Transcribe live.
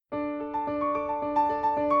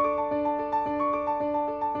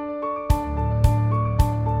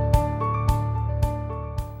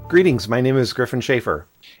Greetings, my name is Griffin Schaefer.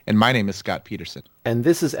 And my name is Scott Peterson. And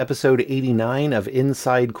this is episode 89 of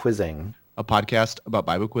Inside Quizzing, a podcast about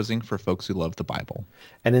Bible quizzing for folks who love the Bible.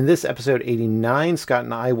 And in this episode 89, Scott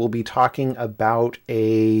and I will be talking about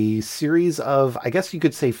a series of, I guess you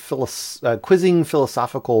could say, quizzing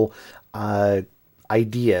philosophical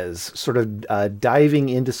ideas, sort of diving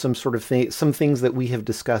into some sort of some things that we have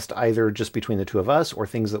discussed either just between the two of us or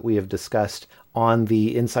things that we have discussed on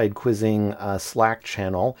the Inside Quizzing Slack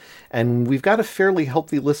channel. And we've got a fairly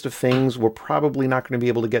healthy list of things. We're probably not going to be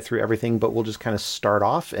able to get through everything, but we'll just kind of start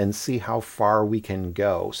off and see how far we can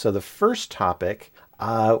go. So the first topic,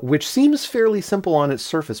 which seems fairly simple on its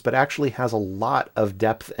surface, but actually has a lot of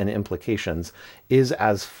depth and implications, is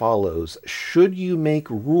as follows. Should you make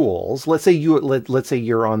rules? Let's say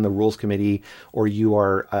you're on the rules committee, or you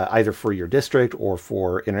are either for your district or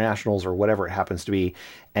for internationals or whatever it happens to be,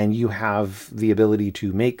 and you have the ability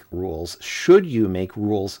to make rules. Should you make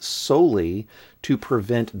rules solely to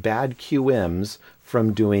prevent bad QMs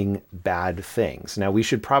from doing bad things? Now, we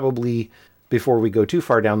should probably, before we go too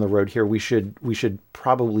far down the road here, we should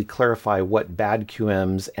probably clarify what bad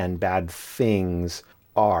QMs and bad things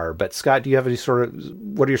are. But Scott, do you have any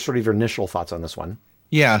what are your initial thoughts on this one?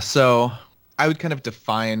 Yeah, so I would kind of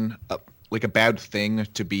define a bad thing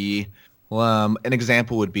to be, an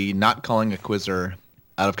example would be not calling a quizzer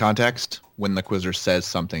out of context when the quizzer says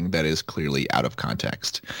something that is clearly out of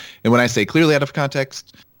context. And when I say clearly out of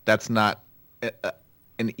context, that's not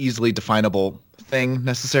an easily definable thing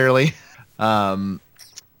necessarily. But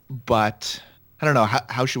I don't know,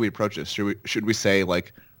 how should we approach this? Should we say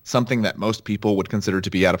like something that most people would consider to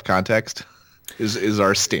be out of context is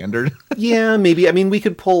our standard? Yeah, maybe. I mean, we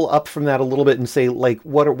could pull up from that a little bit and say like,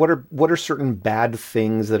 what are certain bad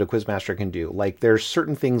things that a quizmaster can do? Like, there's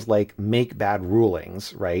certain things like make bad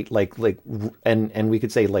rulings, right? And we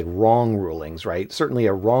could say like wrong rulings, right? Certainly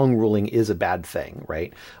a wrong ruling is a bad thing,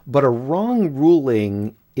 right? But a wrong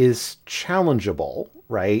ruling is challengeable,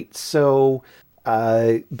 right? So,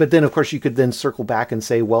 but then of course you could then circle back and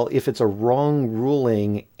say, well, if it's a wrong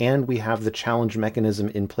ruling and we have the challenge mechanism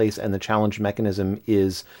in place and the challenge mechanism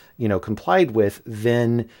is, complied with,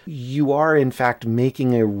 then you are in fact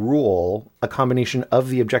making a rule, a combination of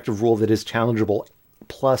the objective rule that is challengeable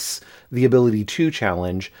plus the ability to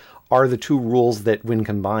challenge are the two rules that when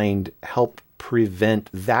combined help prevent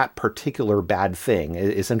that particular bad thing,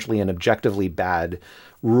 essentially an objectively bad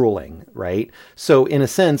ruling, right? So in a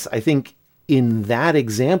sense, I think in that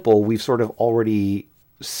example, we've sort of already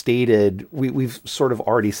stated, we've sort of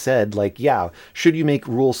already said, like, yeah, should you make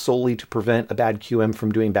rules solely to prevent a bad QM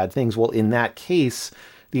from doing bad things? Well, in that case,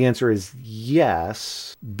 the answer is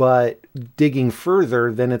yes, but digging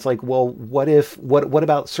further, then it's like, well, what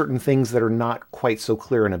about certain things that are not quite so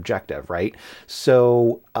clear and objective, right?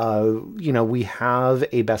 So, we have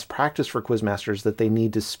a best practice for quizmasters that they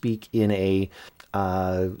need to speak in a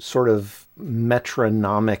sort of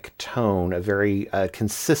metronomic tone, a very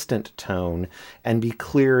consistent tone, and be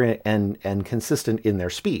clear and consistent in their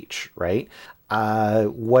speech, right?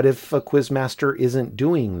 What if a quizmaster isn't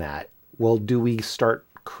doing that? Well, do we start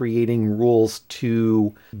creating rules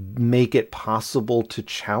to make it possible to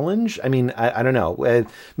challenge? I mean, I don't know.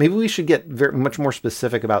 Maybe we should get much more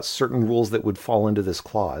specific about certain rules that would fall into this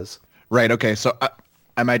clause. Right. Okay. So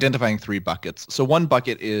I'm identifying three buckets. So one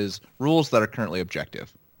bucket is rules that are currently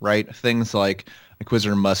objective, right? Things like a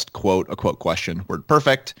quizzer must quote a quote question word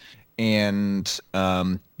perfect. And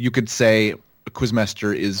you could say a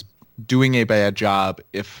quizmaster is doing a bad job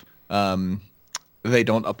if they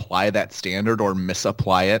don't apply that standard or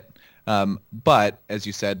misapply it. But as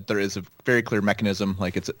you said, there is a very clear mechanism.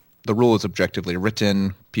 Like the rule is objectively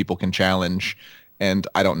written. People can challenge. And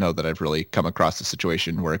I don't know that I've really come across a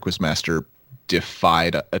situation where a quizmaster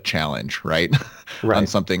defied a challenge, right? On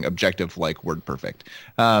something objective like word perfect.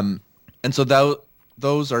 And so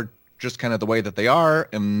those are just kind of the way that they are,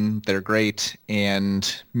 and they're great.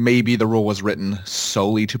 And maybe the rule was written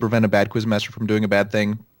solely to prevent a bad quizmaster from doing a bad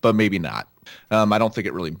thing, but maybe not. I don't think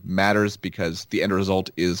it really matters because the end result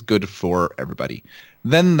is good for everybody.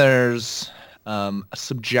 Then there's a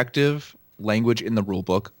subjective language in the rule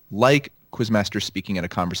book, like quizmaster speaking in a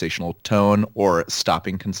conversational tone or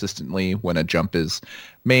stopping consistently when a jump is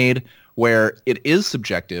made, where it is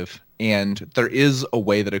subjective and there is a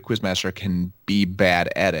way that a quizmaster can be bad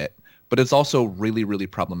at it, but it's also really, really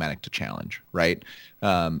problematic to challenge, right?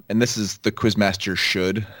 And this is the quizmaster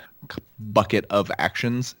should bucket of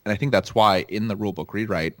actions. And I think that's why in the rulebook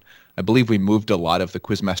rewrite, I believe we moved a lot of the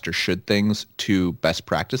quizmaster should things to best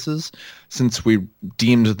practices since we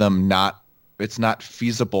deemed them it's not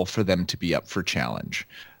feasible for them to be up for challenge.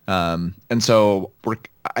 And so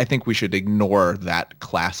I think we should ignore that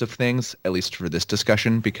class of things, at least for this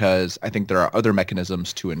discussion, because I think there are other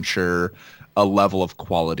mechanisms to ensure a level of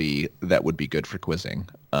quality that would be good for quizzing.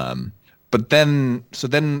 But then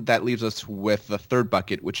that leaves us with the third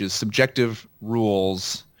bucket, which is subjective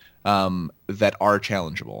rules that are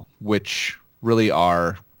challengeable, which really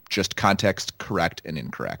are just context correct and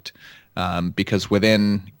incorrect. Because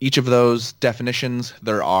within each of those definitions,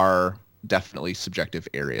 there are definitely subjective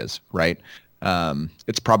areas, right?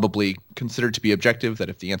 It's probably considered to be objective that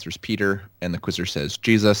if the answer is Peter and the quizzer says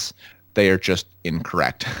Jesus, they are just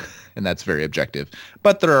incorrect. And that's very objective.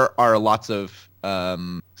 But there are lots of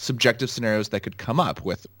subjective scenarios that could come up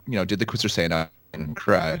with, did the quizzer say enough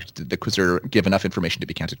incorrect? Did the quizzer give enough information to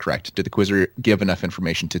be counted correct? Did the quizzer give enough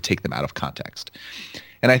information to take them out of context?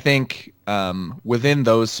 And I think within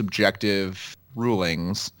those subjective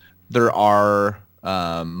rulings, there are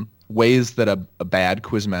ways that a bad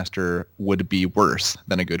quizmaster would be worse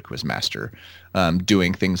than a good quizmaster,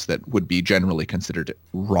 doing things that would be generally considered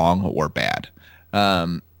wrong or bad.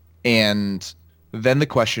 And then the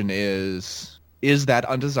question is that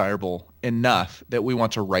undesirable enough that we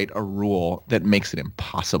want to write a rule that makes it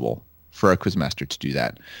impossible for a quizmaster to do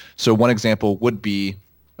that? So one example would be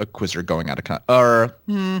a quizzer going out of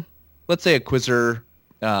let's say a quizzer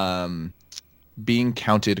being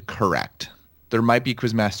counted correct. There might be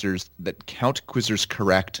quizmasters that count quizzers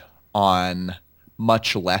correct on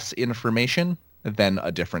much less information than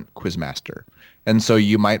a different quizmaster. And so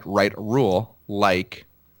you might write a rule like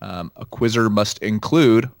a quizzer must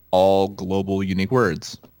include all global unique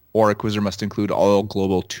words, or a quizzer must include all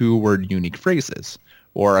global two-word unique phrases,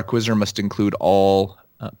 or a quizzer must include all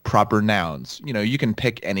proper nouns. You can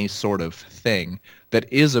pick any sort of thing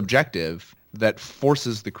that is objective that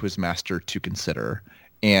forces the quizmaster to consider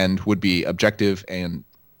and would be objective and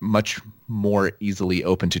much more easily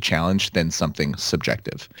open to challenge than something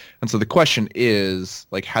subjective. And so the question is,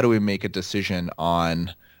 how do we make a decision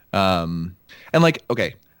on,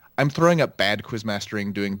 okay, I'm throwing up bad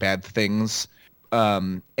quizmastering, doing bad things,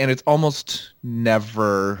 and it's almost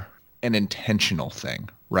never an intentional thing,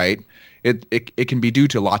 right? It can be due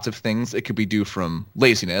to lots of things. It could be due from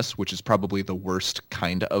laziness, which is probably the worst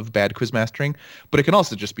kind of bad quizmastering, but it can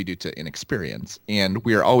also just be due to inexperience. And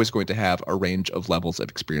we are always going to have a range of levels of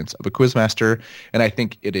experience of a quizmaster. And I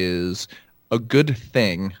think it is a good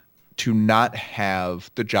thing to not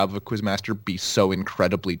have the job of a quizmaster be so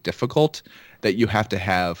incredibly difficult that you have to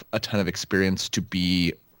have a ton of experience to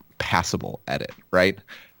be passable at it, right?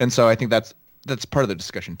 And so I think that's part of the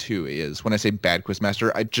discussion too, is when I say bad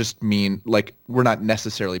quizmaster, I just mean we're not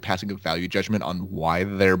necessarily passing a value judgment on why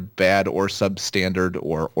they're bad or substandard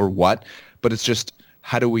or what, but it's just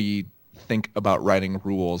how do we think about writing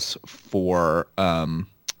rules for a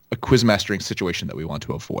quizmastering situation that we want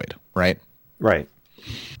to avoid, right? Right.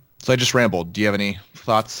 So I just rambled. Do you have any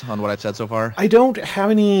thoughts on what I've said so far? I don't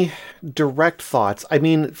have any direct thoughts. I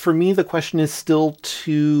mean, for me, the question is still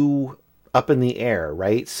too up in the air,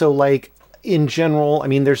 right? So in general, I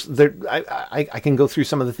mean, I can go through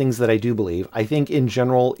some of the things that I do believe. I think in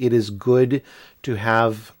general, it is good to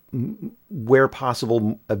have, where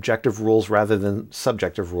possible, objective rules rather than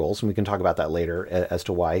subjective rules. And we can talk about that later as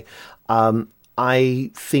to why.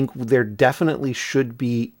 I think there definitely should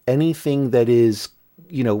be anything that is,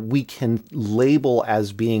 we can label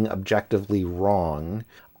as being objectively wrong,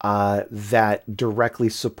 that directly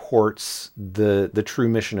supports the true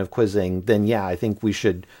mission of quizzing. Then, yeah, I think we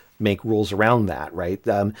should make rules around that, right?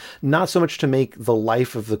 Not so much to make the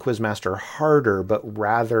life of the quizmaster harder, but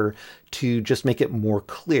rather to just make it more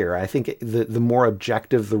clear. I think the more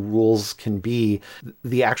objective the rules can be,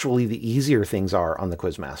 the easier things are on the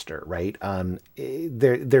quizmaster, right?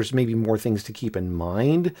 There's maybe more things to keep in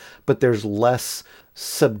mind, but there's less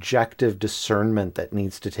subjective discernment that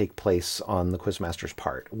needs to take place on the quizmaster's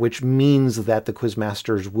part, which means that the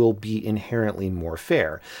quizmasters will be inherently more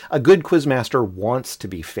fair. A good quizmaster wants to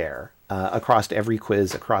be fair across every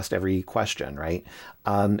quiz, across every question, right?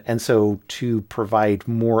 And so to provide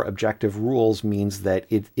more objective rules means that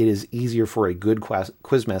it is easier for a good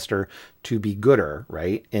quizmaster to be gooder,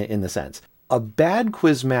 right? In the sense. A bad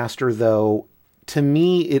quizmaster, though, to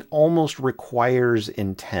me, it almost requires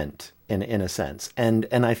intent in a sense. And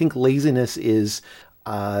I think laziness is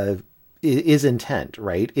intent,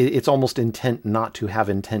 right? It's almost intent not to have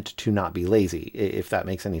intent to not be lazy, if that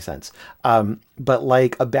makes any sense. But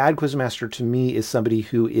a bad quizmaster to me is somebody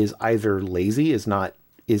who is either lazy, is not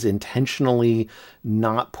is intentionally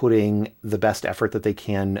not putting the best effort that they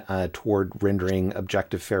can toward rendering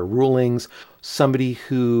objective, fair rulings. Somebody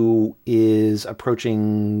who is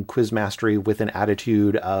approaching quiz mastery with an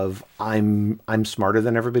attitude of I'm smarter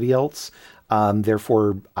than everybody else.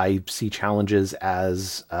 Therefore, I see challenges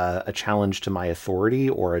as a challenge to my authority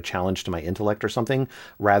or a challenge to my intellect or something,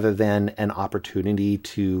 rather than an opportunity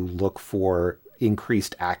to look for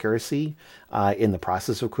increased accuracy in the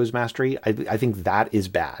process of quiz mastery. I think that is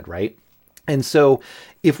bad, right? And so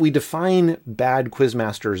if we define bad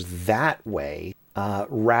quizmasters that way,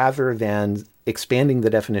 rather than expanding the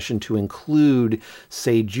definition to include,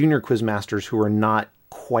 say, junior quizmasters who are not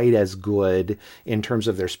quite as good in terms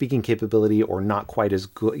of their speaking capability, or not quite as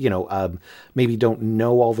good, maybe don't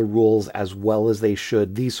know all the rules as well as they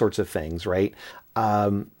should, these sorts of things, right?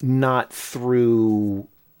 Not through,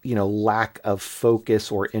 lack of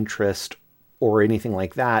focus or interest or anything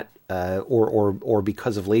like that, or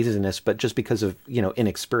because of laziness, but just because of,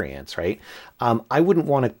 inexperience, right? I wouldn't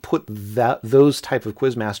want to put those type of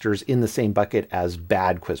quizmasters in the same bucket as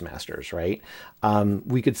bad quizmasters, right?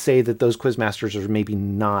 We could say that those quizmasters are maybe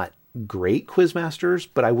not great quizmasters,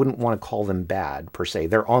 but I wouldn't want to call them bad per se.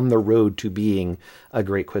 They're on the road to being a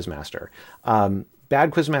great quizmaster.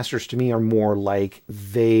 Bad quizmasters to me are more like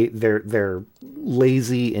they're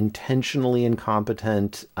lazy, intentionally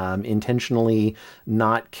incompetent, intentionally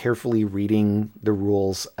not carefully reading the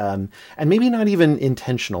rules, and maybe not even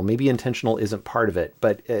intentional. Maybe intentional isn't part of it,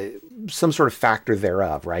 but some sort of factor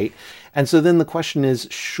thereof, right? And so then the question is,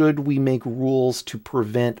 should we make rules to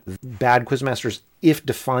prevent bad quizmasters, if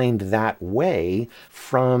defined that way,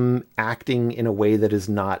 from acting in a way that is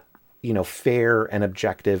not fair and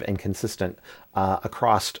objective and consistent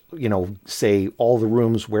across, say, all the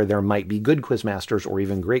rooms where there might be good quizmasters or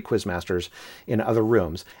even great quizmasters in other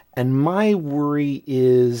rooms. And my worry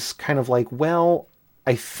is kind of like, well,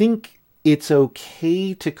 I think it's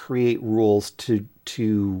okay to create rules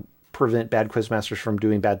to prevent bad quizmasters from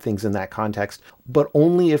doing bad things in that context, but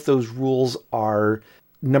only if those rules are,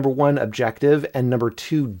 number one, objective, and number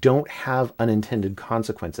two, don't have unintended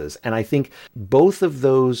consequences. And I think both of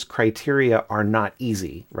those criteria are not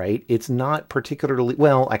easy, right? It's not particularly,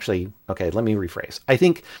 well, actually, okay, let me rephrase. I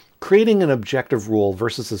think creating an objective rule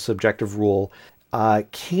versus a subjective rule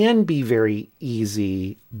can be very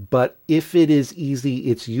easy, but if it is easy,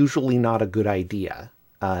 it's usually not a good idea.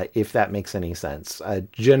 If that makes any sense.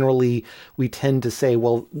 Generally, we tend to say,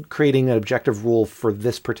 well, creating an objective rule for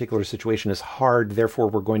this particular situation is hard, therefore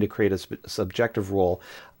we're going to create a subjective rule.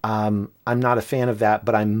 I'm not a fan of that,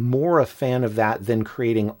 but I'm more a fan of that than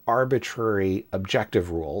creating arbitrary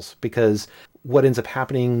objective rules, because what ends up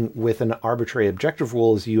happening with an arbitrary objective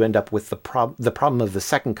rule is you end up with the problem of the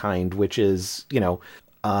second kind, which is, the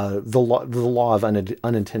law of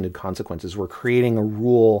unintended consequences. We're creating a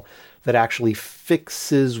rule that actually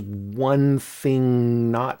fixes one thing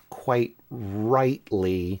not quite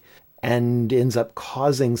rightly and ends up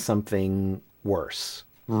causing something worse.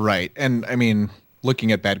 Right. And I mean,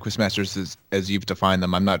 looking at bad quizmasters as you've defined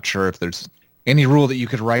them, I'm not sure if there's any rule that you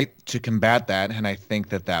could write to combat that. And I think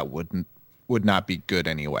that would not be good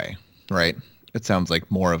anyway. Right. It sounds like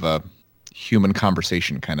more of a human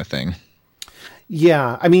conversation kind of thing.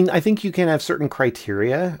 Yeah, I mean, I think you can have certain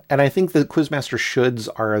criteria, and I think the Quizmaster shoulds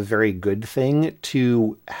are a very good thing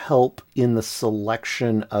to help in the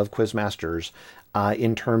selection of Quizmasters,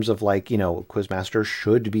 in terms of Quizmaster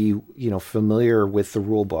should be, familiar with the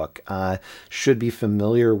rule book, should be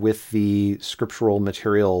familiar with the scriptural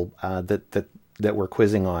material that we're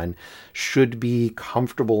quizzing on, should be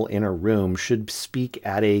comfortable in a room, should speak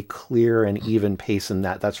at a clear and even pace, and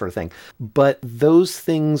that sort of thing. But those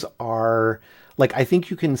things are, I think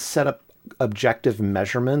you can set up objective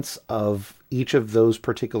measurements of each of those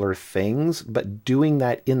particular things, but doing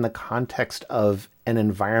that in the context of an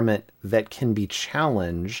environment that can be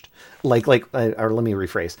challenged, or let me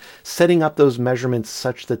rephrase, setting up those measurements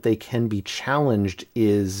such that they can be challenged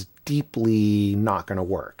is deeply not going to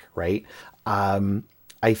work, right?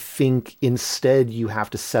 I think instead you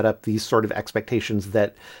have to set up these sort of expectations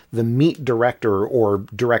that the meet director or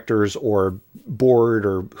directors or board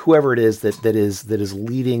or whoever it is that is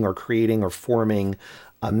leading or creating or forming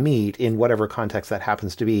a meet, in whatever context that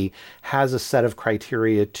happens to be, has a set of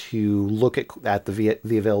criteria to look at the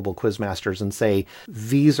available quizmasters and say,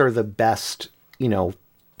 these are the best,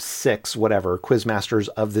 6 quizmasters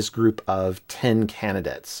of this group of 10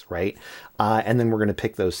 candidates, right? And then we're going to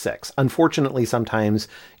pick those 6. Unfortunately, sometimes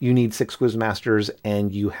you need 6 quizmasters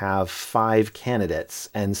and you have 5 candidates,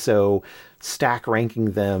 and so stack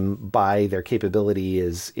ranking them by their capability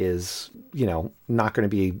is not going to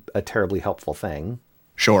be a terribly helpful thing.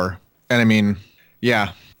 Sure. And I mean,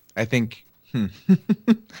 Yeah, I think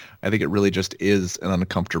I think it really just is an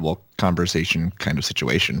uncomfortable conversation kind of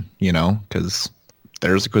situation, because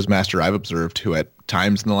there's a quizmaster I've observed who at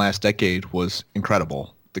times in the last decade was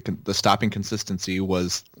incredible. The stopping consistency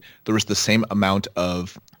was there was the same amount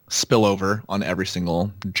of spillover on every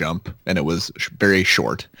single jump, and it was very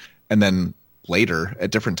short. And then later,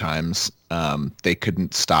 at different times, they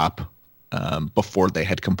couldn't stop before they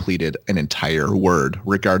had completed an entire word,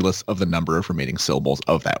 regardless of the number of remaining syllables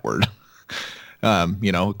of that word.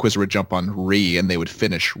 A quizzer would jump on re and they would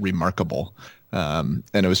finish remarkable. And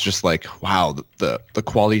it was just like, wow, the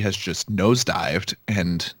quality has just nosedived,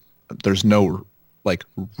 and there's no like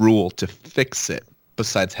rule to fix it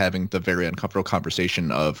besides having the very uncomfortable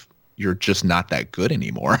conversation of you're just not that good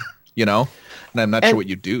anymore, and I'm not sure what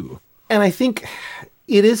you do. And I think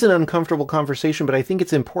it is an uncomfortable conversation, but I think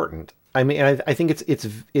it's important. I mean, I think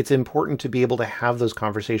it's important to be able to have those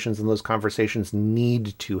conversations, and those conversations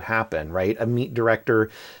need to happen, right? A meet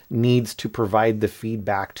director needs to provide the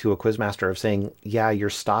feedback to a quizmaster of saying, yeah,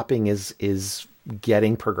 your stopping is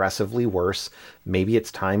getting progressively worse. Maybe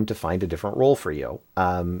it's time to find a different role for you.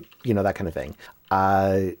 That kind of thing.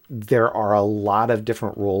 There are a lot of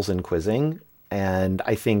different roles in quizzing. And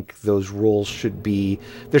I think those roles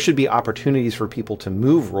there should be opportunities for people to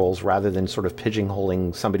move roles rather than sort of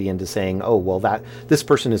pigeonholing somebody into saying, oh, well, this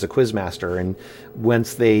person is a quizmaster. And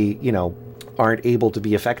once they, aren't able to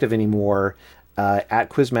be effective anymore at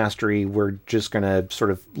Quizmastery, we're just going to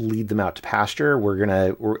sort of lead them out to pasture.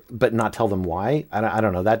 But not tell them why. I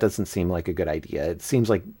don't know. That doesn't seem like a good idea. It seems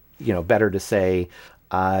like, better to say,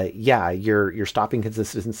 your stopping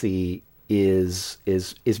consistency is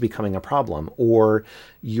becoming a problem, or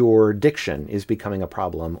your diction is becoming a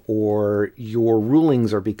problem, or your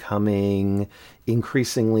rulings are becoming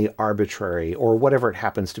increasingly arbitrary, or whatever it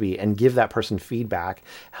happens to be, and give that person feedback,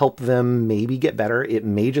 help them maybe get better. It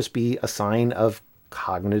may just be a sign of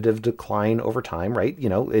cognitive decline over time, right?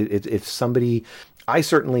 If somebody, I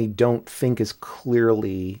certainly don't think as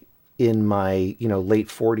clearly in my, late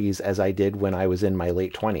 40s as I did when I was in my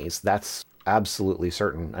late 20s. That's absolutely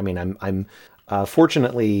certain. I mean, I'm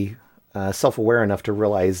fortunately self-aware enough to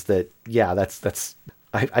realize that, yeah,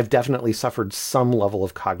 I've definitely suffered some level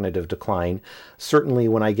of cognitive decline. Certainly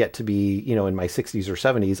when I get to be, in my 60s or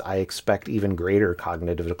 70s, I expect even greater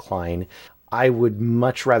cognitive decline. I would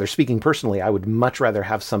much rather, speaking personally, I would much rather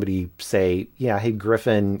have somebody say, yeah, hey,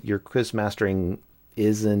 Griffin, your quiz mastering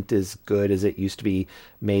isn't as good as it used to be.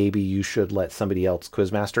 Maybe you should let somebody else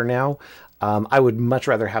quizmaster now. I would much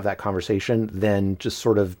rather have that conversation than just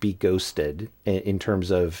sort of be ghosted in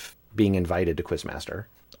terms of being invited to quizmaster.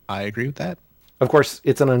 I agree with that. Of course,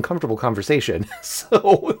 it's an uncomfortable conversation.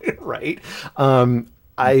 So, right.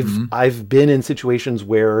 I've been in situations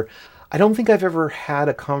where I don't think I've ever had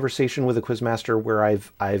a conversation with a quizmaster where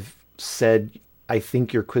I've said, I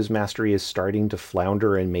think your quizmastery is starting to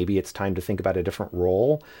flounder and maybe it's time to think about a different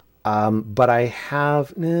role. But I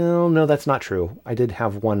have, no, that's not true. I did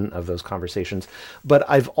have one of those conversations, but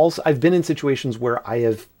I've been in situations where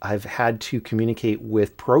I've had to communicate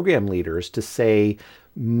with program leaders to say,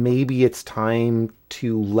 maybe it's time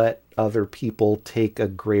to let other people take a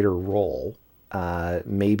greater role.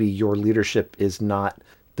 Maybe your leadership is not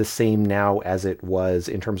the same now as it was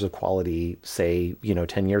in terms of quality, say,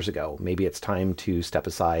 10 years ago. Maybe it's time to step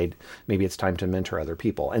aside. Maybe it's time to mentor other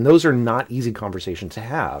people. And those are not easy conversations to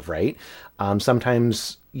have, right?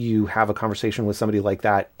 Sometimes you have a conversation with somebody like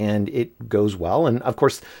that and it goes well. And of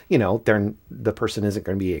course, the person isn't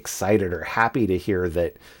going to be excited or happy to hear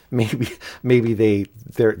that maybe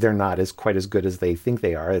they're not as quite as good as they think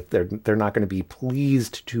they are. They're not going to be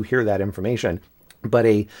pleased to hear that information. But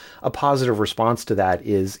a positive response to that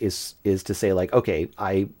is to say, like, okay,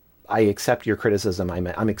 I accept your criticism.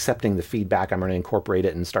 I'm accepting the feedback. I'm going to incorporate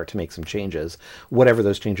it and start to make some changes, whatever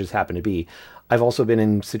those changes happen to be. I've also been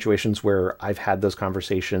in situations where I've had those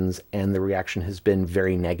conversations and the reaction has been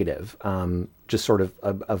very negative, just sort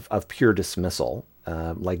of pure dismissal.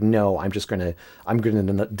 Like, no, I'm going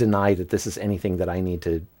to deny that this is anything that I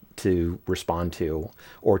need to respond to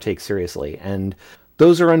or take seriously. And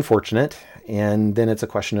those are unfortunate. And then it's a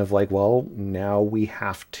question of like, well, now we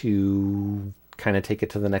have to kind of take it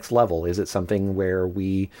to the next level. Is it something where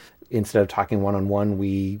we, instead of talking one-on-one,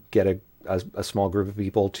 we get a small group of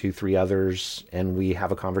people, 2-3 others, and we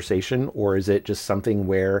have a conversation? Or is it just something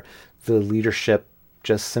where the leadership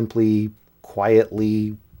just simply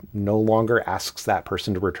quietly no longer asks that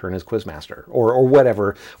person to return as quizmaster, or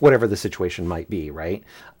whatever the situation might be, right?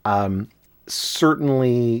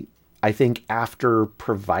 Certainly, I think after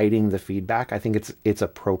providing the feedback, I think it's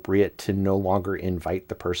appropriate to no longer invite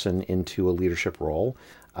the person into a leadership role.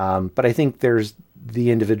 But I think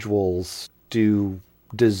the individuals do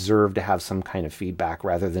deserve to have some kind of feedback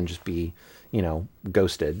rather than just be,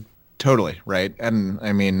 ghosted. Totally, right? And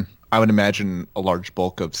I mean, I would imagine a large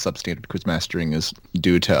bulk of substandard quiz mastering is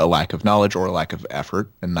due to a lack of knowledge or a lack of effort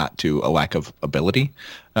and not to a lack of ability.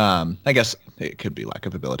 I guess it could be lack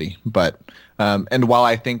of ability, but and while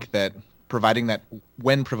I think that providing that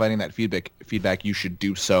feedback, you should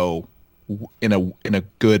do so in a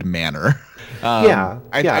good manner.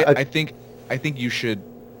 I think you should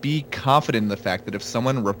be confident in the fact that if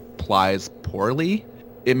someone replies poorly,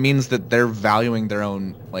 it means that they're valuing their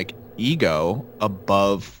own ego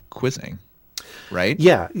above quizzing, right?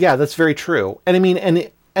 Yeah, that's very true. And I mean,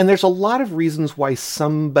 and there's a lot of reasons why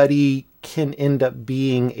somebody can end up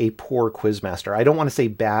being a poor quizmaster. I don't want to say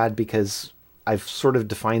bad because I've sort of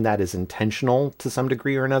defined that as intentional to some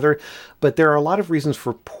degree or another, but there are a lot of reasons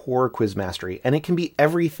for poor quiz mastery, and it can be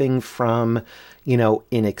everything from,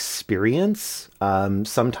 inexperience.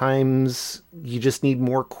 Sometimes you just need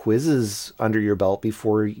more quizzes under your belt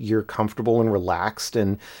before you're comfortable and relaxed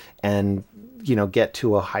and get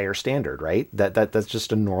to a higher standard, right? That's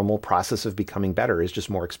just a normal process of becoming better, is just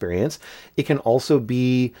more experience. It can also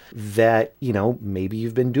be that, maybe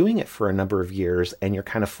you've been doing it for a number of years and you're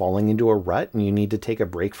kind of falling into a rut and you need to take a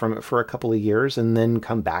break from it for a couple of years and then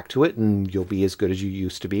come back to it and you'll be as good as you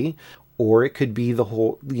used to be. Or it could be the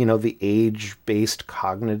whole, the age-based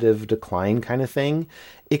cognitive decline kind of thing.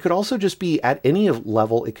 It could also just be at any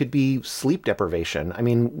level. It could be sleep deprivation. I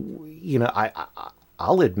mean,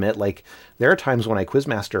 I'll admit, there are times when I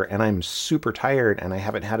quizmaster and I'm super tired and I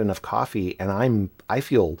haven't had enough coffee and I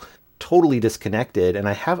feel totally disconnected, and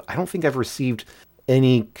I don't think I've received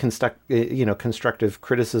any constructive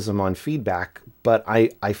criticism on feedback, but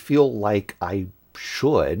I feel like I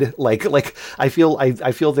should I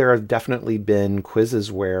feel there have definitely been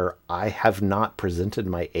quizzes where I have not presented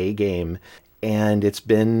my A game, and it's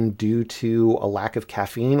been due to a lack of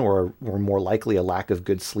caffeine or more likely a lack of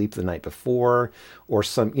good sleep the night before, or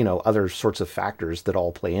some, other sorts of factors that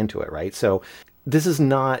all play into it, right? So this is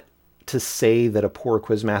not to say that a poor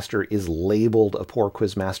quizmaster is labeled a poor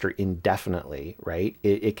quizmaster indefinitely, right?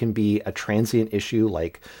 It can be a transient issue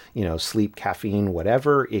like, sleep, caffeine,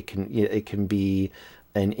 whatever. It can be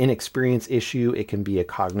an inexperience issue. It can be a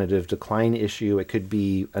cognitive decline issue. It could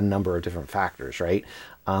be a number of different factors, right?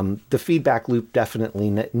 The feedback loop definitely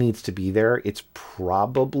needs to be there. It's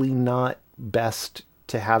probably not best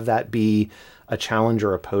to have that be a challenge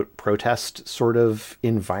or a protest sort of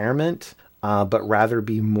environment, but rather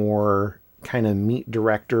be more kind of meet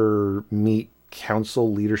director, meet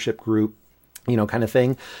council leadership group, kind of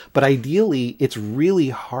thing. But ideally, it's really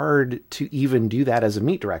hard to even do that as a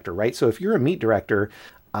meet director, right? So if you're a meet director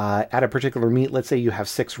at a particular meet, let's say you have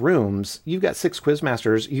 6 rooms, you've got 6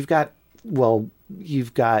 quizmasters, you've got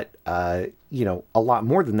a lot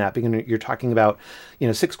more than that, because you're talking about,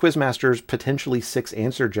 6 quizmasters, potentially 6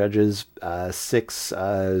 answer judges, 6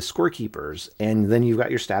 scorekeepers, and then you've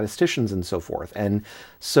got your statisticians and so forth. And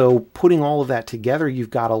so putting all of that together,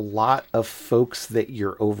 you've got a lot of folks that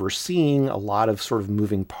you're overseeing, a lot of sort of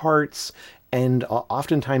moving parts, and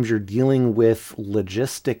oftentimes you're dealing with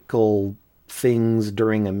logistical things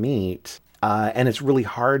during a meet, and it's really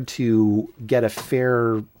hard to get a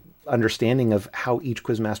fair understanding of how each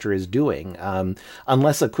quizmaster is doing,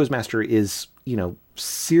 unless a quizmaster is,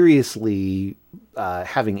 seriously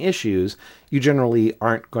having issues. You generally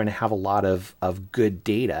aren't going to have a lot of good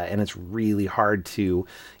data, and it's really hard to,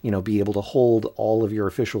 be able to hold all of your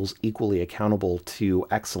officials equally accountable to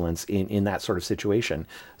excellence in that sort of situation.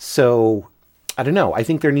 So I don't know. I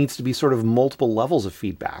think there needs to be sort of multiple levels of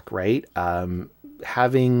feedback, right?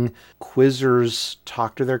 Having quizzers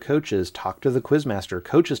talk to their coaches, talk to the quizmaster,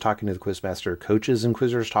 coaches talking to the quizmaster, coaches and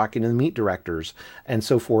quizzers talking to the meet directors, and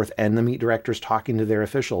so forth, and the meet directors talking to their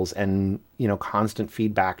officials, and, constant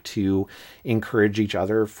feedback to encourage each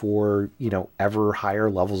other for, ever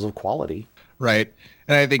higher levels of quality. Right.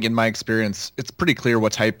 And I think in my experience, it's pretty clear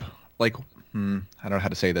what type, I don't know how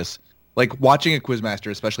to say this. Watching a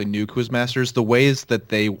quizmaster, especially new quizmasters, the ways that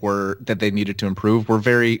they needed to improve were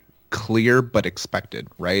very clear but expected,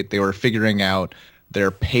 right? They were figuring out their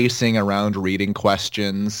pacing around reading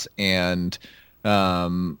questions and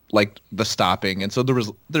the stopping, and so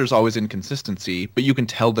there's always inconsistency, but you can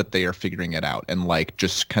tell that they are figuring it out and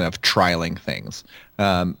just kind of trialing things.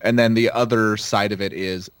 And then the other side of it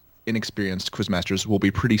is inexperienced quizmasters will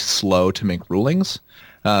be pretty slow to make rulings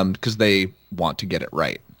because they want to get it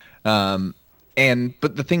right.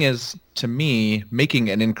 But the thing is, to me, making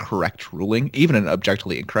an incorrect ruling, even an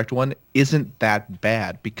objectively incorrect one, isn't that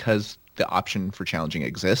bad because the option for challenging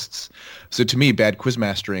exists. So to me, bad quiz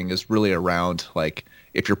mastering is really around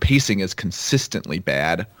if your pacing is consistently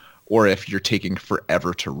bad or if you're taking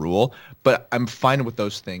forever to rule. But I'm fine with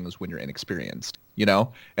those things when you're inexperienced, you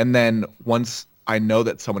know? And then once I know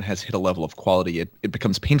that someone has hit a level of quality, it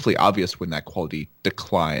becomes painfully obvious when that quality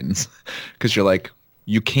declines because you're like,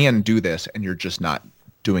 you can do this and you're just not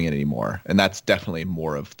doing it anymore. And that's definitely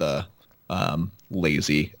more of the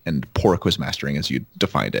lazy and poor quiz mastering as you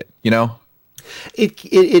defined it, you know?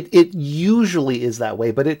 It usually is that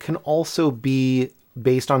way, but it can also be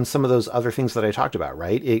based on some of those other things that I talked about,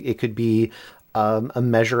 right? It could be a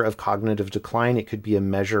measure of cognitive decline. It could be a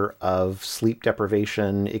measure of sleep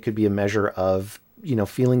deprivation. It could be a measure of,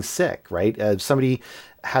 feeling sick, right? Somebody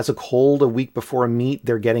has a cold a week before a meet,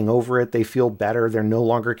 they're getting over it. They feel better. They're no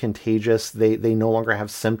longer contagious. They no longer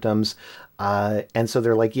have symptoms. And so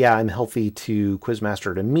they're like, yeah, I'm healthy to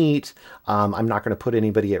Quizmaster to meet. I'm not going to put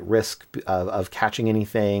anybody at risk of catching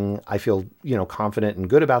anything. I feel, confident and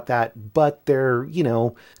good about that. But they're,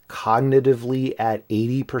 cognitively at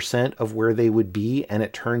 80% of where they would be. And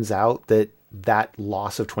it turns out that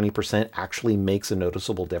loss of 20% actually makes a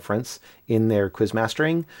noticeable difference in their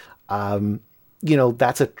Quizmastering.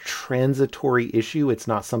 That's a transitory issue. It's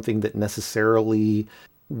not something that necessarily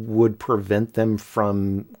would prevent them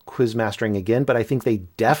from Quizmastering again, but I think they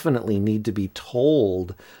definitely need to be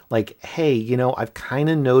told, like, hey, I've kind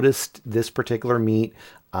of noticed this particular meet,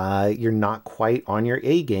 you're not quite on your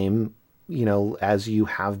A game, as you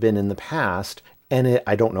have been in the past. And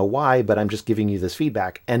I don't know why, but I'm just giving you this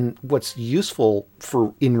feedback. And what's useful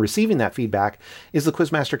in receiving that feedback is the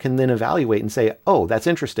Quizmaster can then evaluate and say, oh, that's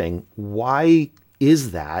interesting. Why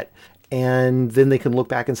is that? And then they can look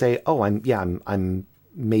back and say, oh, I'm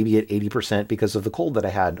maybe at 80% because of the cold that I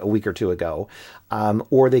had a week or two ago.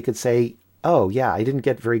 Or they could say, oh yeah, I didn't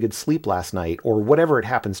get very good sleep last night, or whatever it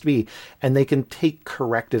happens to be. And they can take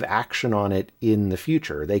corrective action on it in the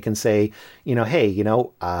future. They can say, hey,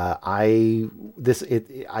 I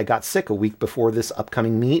got sick a week before this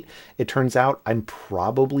upcoming meet. It turns out I'm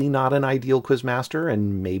probably not an ideal Quizmaster,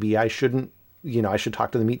 and maybe I shouldn't, I should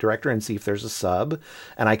talk to the meet director and see if there's a sub,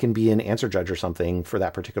 and I can be an answer judge or something for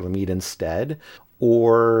that particular meet instead.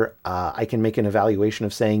 Or I can make an evaluation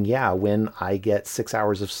of saying, yeah, when I get 6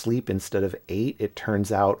 hours of sleep instead of 8, it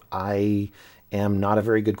turns out I am not a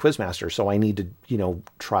very good Quizmaster. So I need to,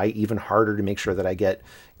 try even harder to make sure that I get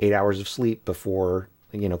 8 hours of sleep before,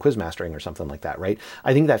 Quizmastering or something like that, right?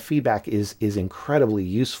 I think that feedback is incredibly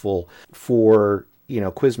useful for,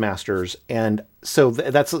 Quizmasters. And so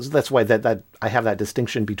that's why that I have that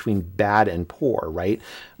distinction between bad and poor, right?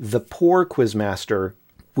 The poor Quizmaster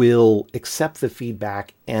will accept the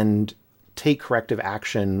feedback and take corrective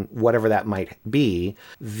action, whatever that might be.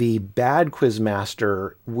 The bad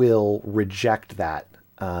Quizmaster will reject that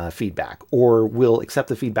feedback, or will accept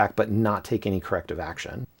the feedback but not take any corrective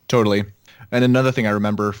action. Totally. And another thing I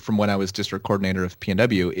remember from when I was district coordinator of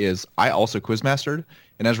PNW is I also Quizmastered,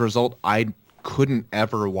 and as a result, I couldn't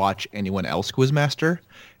ever watch anyone else Quizmaster.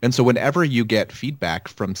 And so whenever you get feedback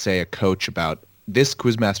from, say, a coach about this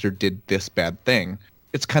Quizmaster did this bad thing,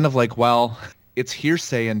 it's kind of like, well, it's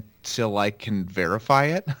hearsay until I can verify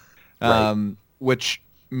it. Right.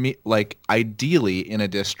 Ideally in a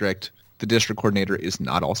district, the district coordinator is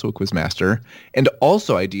not also a Quizmaster. And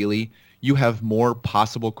also ideally, you have more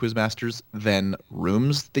possible Quizmasters than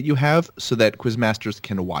rooms that you have, so that Quizmasters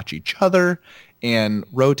can watch each other and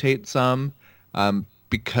rotate some,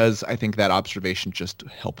 because I think that observation just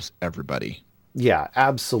helps everybody. Yeah,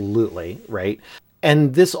 absolutely. Right.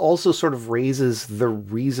 And this also sort of raises the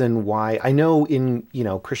reason why I know in,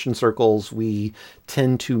 Christian circles, we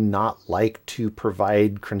tend to not like to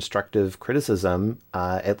provide constructive criticism,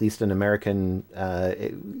 at least in American,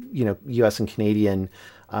 US and Canadian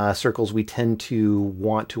circles. We tend to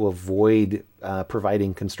want to avoid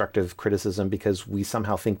providing constructive criticism because we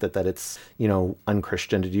somehow think that it's,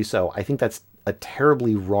 unchristian to do so. I think that's a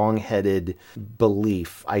terribly wrong-headed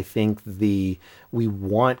belief. I think we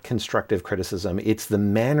want constructive criticism. It's the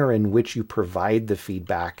manner in which you provide the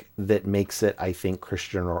feedback that makes it, I think,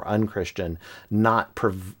 Christian or unchristian, not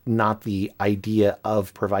the idea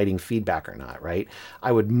of providing feedback or not, right?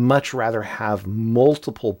 I would much rather have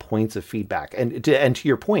multiple points of feedback. And to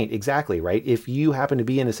your point, exactly, right? If you happen to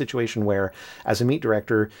be in a situation where, as a meet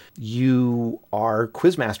director, you are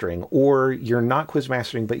Quizmastering, or you're not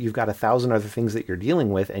Quizmastering, but you've got 1,000 other things that you're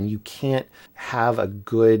dealing with, and you can't have a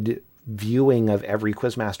good viewing of every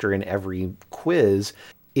Quizmaster in every quiz.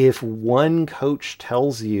 If one coach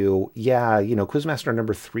tells you, yeah, Quizmaster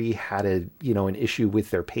number 3 had an issue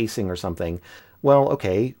with their pacing or something, well,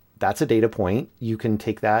 okay, that's a data point. You can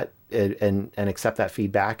take that and accept that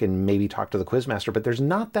feedback and maybe talk to the Quizmaster, but there's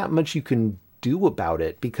not that much you can do about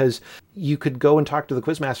it, because you could go and talk to the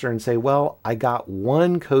quizmaster and say, well, I got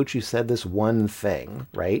one coach who said this one thing,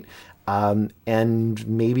 right? And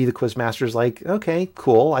maybe the quizmaster's like, okay,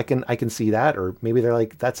 cool, I can see that. Or maybe they're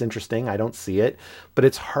like, that's interesting, I don't see it. But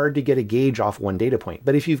it's hard to get a gauge off one data point.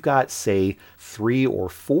 But if you've got, say, 3 or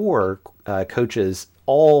 4 coaches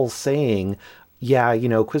all saying, yeah,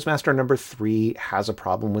 quizmaster number 3 has a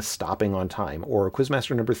problem with stopping on time, or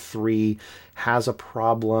quizmaster number 3 has a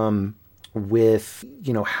problem with,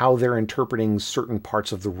 how they're interpreting certain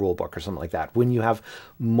parts of the rule book or something like that. When you have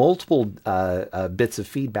multiple bits of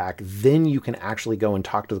feedback, then you can actually go and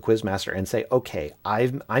talk to the quizmaster and say, okay,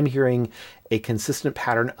 I'm hearing a consistent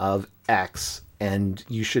pattern of X, and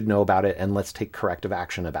you should know about it, and let's take corrective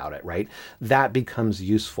action about it, right? That becomes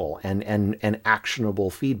useful and actionable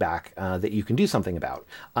feedback that you can do something about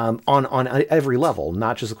on every level,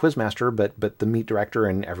 not just the quizmaster, but the meet director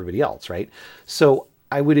and everybody else, right? So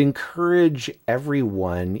I would encourage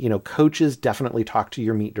everyone, coaches definitely talk to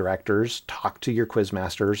your meet directors, talk to your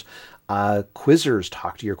quizmasters, quizzers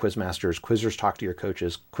talk to your quizmasters, quizzers talk to your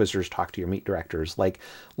coaches, quizzers talk to your meet directors,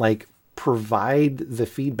 like provide the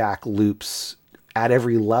feedback loops at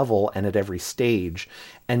every level and at every stage,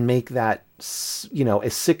 and make that, a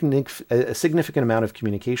significant amount of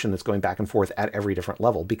communication that's going back and forth at every different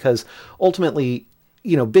level. Because ultimately,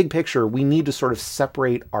 big picture, we need to sort of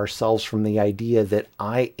separate ourselves from the idea that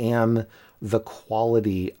I am the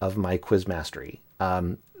quality of my quiz mastery.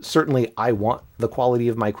 Certainly, I want the quality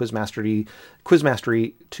of my quiz mastery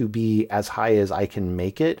to be as high as I can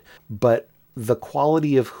make it, but the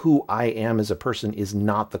quality of who I am as a person is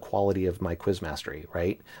not the quality of my quiz mastery,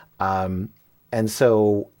 right? And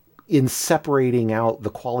so in separating out the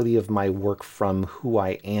quality of my work from who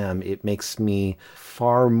I am, it makes me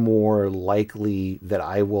far more likely that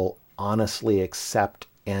I will honestly accept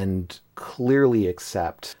and clearly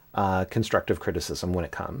accept constructive criticism when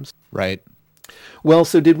it comes. Right. Well,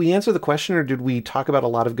 so did we answer the question, or did we talk about a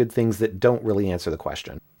lot of good things that don't really answer the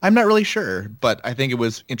question? I'm not really sure, but I think it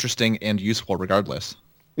was interesting and useful regardless.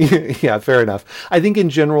 Yeah, fair enough. I think in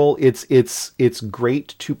general, it's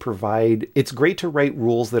great to provide. It's great to write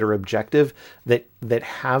rules that are objective, that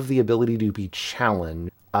have the ability to be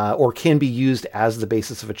challenged, or can be used as the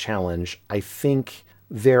basis of a challenge. I think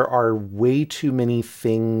there are way too many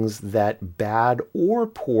things that bad or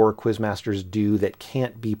poor quizmasters do that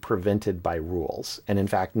can't be prevented by rules, and in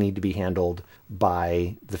fact need to be handled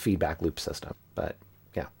by the feedback loop system. But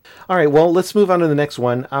yeah. All right, well, let's move on to the next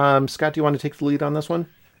one. Scott, do you want to take the lead on this one?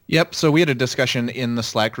 Yep. So we had a discussion in the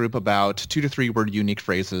Slack group about 2 to 3 word unique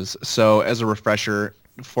phrases. So as a refresher,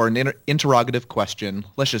 for an interrogative question,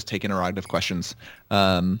 let's just take interrogative questions. For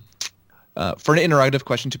an interrogative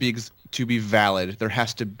question to be valid, there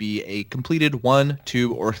has to be a completed 1,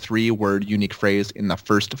 2, or 3 word unique phrase in the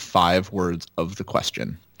first 5 words of the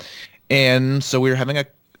question. And so we were having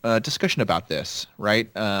a discussion about this, right?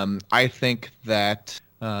 I think that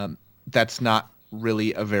that's not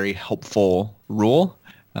really a very helpful rule.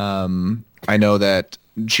 I know that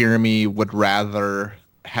Jeremy would rather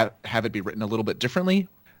have it be written a little bit differently.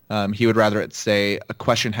 He would rather it say a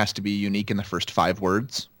question has to be unique in the first 5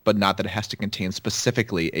 words, but not that it has to contain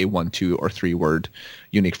specifically a 1, 2, or 3 word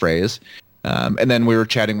unique phrase. And then we were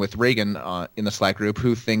chatting with Reagan in the Slack group,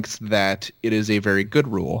 who thinks that it is a very good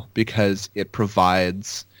rule because it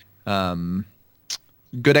provides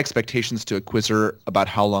good expectations to a quizzer about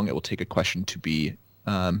how long it will take a question to be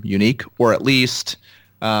unique, or at least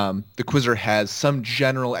the quizzer has some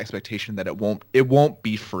general expectation that it won't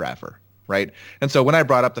be forever, right? And so when I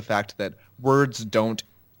brought up the fact that words don't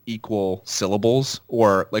equal syllables,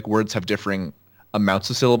 or like words have differing amounts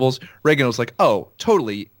of syllables, Reagan was like, oh,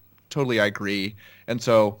 totally I agree. And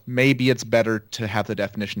so maybe it's better to have the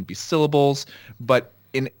definition be syllables, but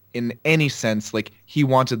in any sense, like he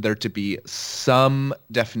wanted there to be some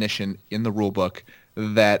definition in the rule book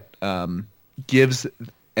that gives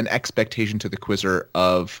an expectation to the quizzer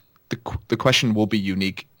of the question will be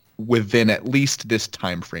unique within at least this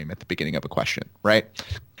time frame at the beginning of a question, right?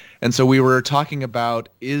 And so we were talking about,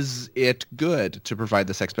 is it good to provide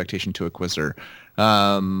this expectation to a quizzer?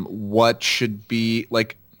 What should be,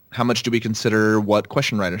 like, how much do we consider what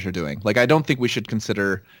question writers are doing? Like, I don't think we should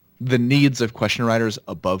consider the needs of question writers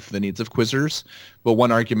above the needs of quizzers. But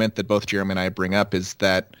one argument that both Jeremy and I bring up is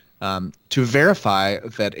that to verify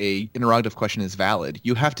that a interrogative question is valid,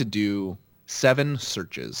 you have to do 7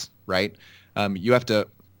 searches, right? You have to,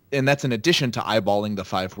 and that's in addition to eyeballing the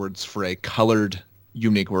 5 words for a colored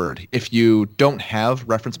unique word. If you don't have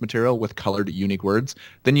reference material with colored unique words,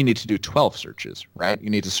 then you need to do 12 searches, right? You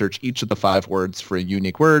need to search each of the 5 words for a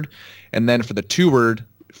unique word. And then for the 2 word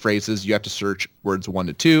phrases, you have to search words 1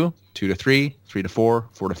 to 2, 2 to 3, 3 to 4,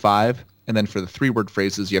 4 to 5. And then for the 3-word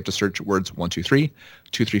phrases, you have to search words 1, 2, 3,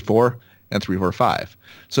 2, 3, 4, and 3, 4, 5.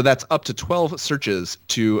 So that's up to 12 searches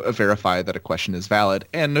to verify that a question is valid.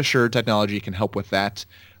 And sure, technology can help with that,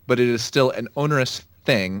 but it is still an onerous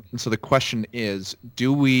thing. And so the question is,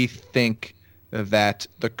 do we think that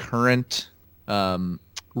the current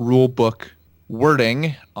rule book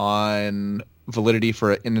wording on validity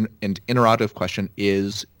for an interrogative question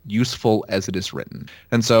is useful as it is written?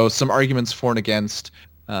 And so some arguments for and against.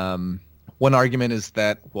 One argument is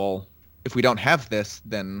that, well, if we don't have this,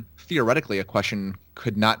 then theoretically a question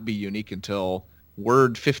could not be unique until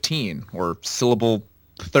word 15 or syllable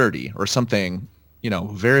 30 or something,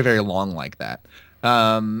 very, very long like that.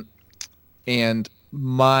 And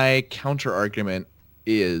my counter argument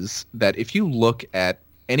is that if you look at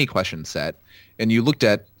any question set and you looked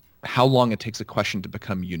at how long it takes a question to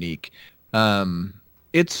become unique,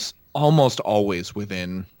 it's almost always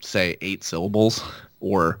within, say, 8 syllables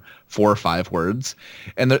or 4 or 5 words.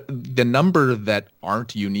 And the number that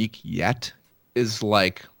aren't unique yet is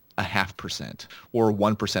like 0.5% or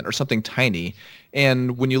 1% or something tiny.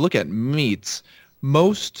 And when you look at meets,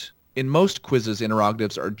 in most quizzes,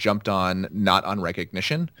 interrogatives are jumped on, not on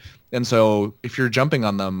recognition. And so if you're jumping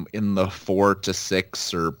on them in the 4 to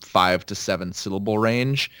 6 or 5 to 7 syllable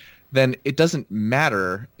range, then it doesn't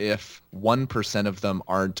matter if 1% of them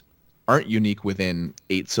aren't unique within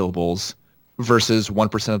 8 syllables versus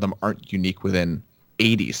 1% of them aren't unique within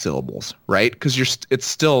 80 syllables, right? Because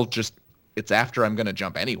it's after I'm going to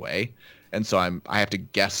jump anyway. And so I have to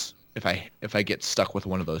guess if I get stuck with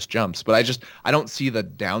one of those jumps. But I don't see the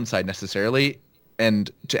downside necessarily.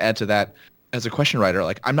 And to add to that, as a question writer,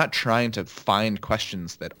 like, I'm not trying to find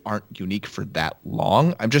questions that aren't unique for that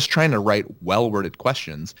long. I'm just trying to write well-worded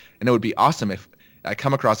questions. And it would be awesome if I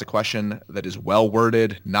come across a question that is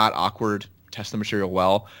well-worded, not awkward, test the material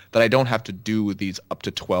well, that I don't have to do these up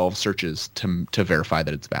to 12 searches to verify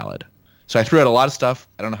that it's valid. So I threw out a lot of stuff.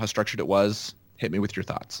 I don't know how structured it was. Hit me with your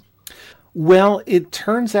thoughts. Well, it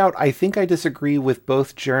turns out I think I disagree with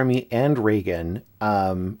both Jeremy and Reagan,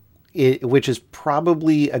 which is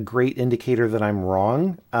probably a great indicator that I'm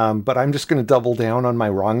wrong, but I'm just going to double down on my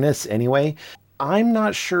wrongness anyway. I'm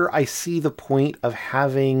not sure I see the point of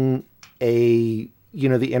having the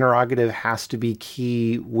interrogative has to be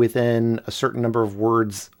key within a certain number of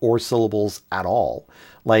words or syllables at all.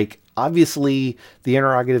 Like, obviously, the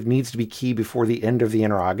interrogative needs to be key before the end of the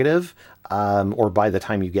interrogative, or by the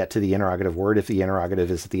time you get to the interrogative word, if the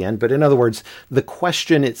interrogative is at the end. But in other words, the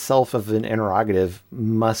question itself of an interrogative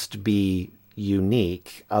must be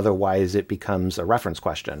unique. Otherwise, it becomes a reference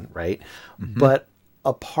question, right? Mm-hmm. But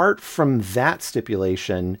apart from that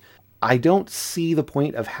stipulation, I don't see the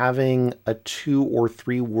point of having a 2 or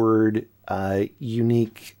 3 word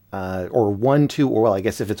unique or 1, 2, or, well, I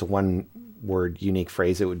guess if it's a 1 word unique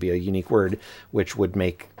phrase, it would be a unique word, which would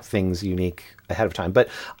make things unique ahead of time. But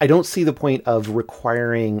I don't see the point of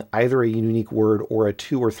requiring either a unique word or a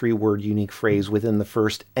 2 or 3 word unique phrase within the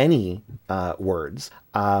first any words.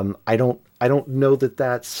 I don't know that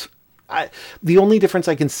that's... the only difference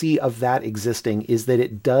I can see of that existing is that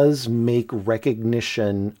it does make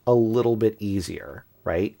recognition a little bit easier,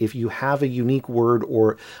 right? If you have a unique word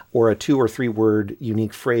or a 2 or 3 word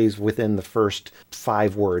unique phrase within the first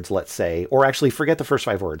 5 words, let's say, or actually forget the first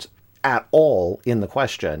 5 words at all in the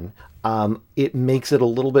question, it makes it a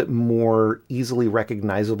little bit more easily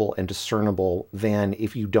recognizable and discernible than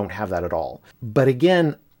if you don't have that at all. But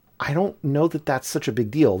again, I don't know that that's such a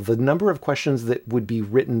big deal. The number of questions that would be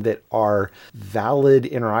written that are valid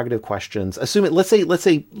interrogative questions, let's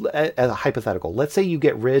say as a hypothetical, let's say you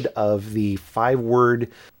get rid of the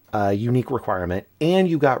 5-word unique requirement and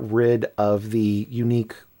you got rid of the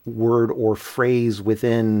unique word or phrase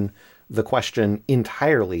within the question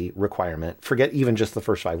entirely requirement. Forget even just the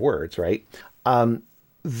first 5 words, right?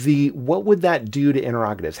 What would that do to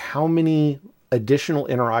interrogatives? How many additional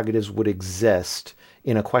interrogatives would exist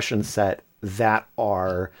in a question set that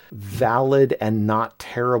are valid and not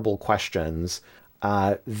terrible questions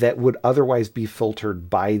that would otherwise be filtered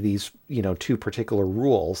by these, 2 particular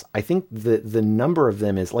rules? I think the number of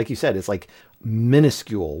them is, like you said, it's like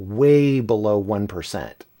minuscule, way below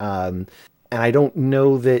 1%. And I don't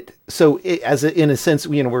know that. So in a sense,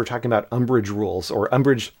 we were talking about umbrage rules or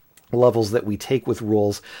umbrage levels that we take with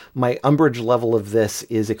rules. My umbrage level of this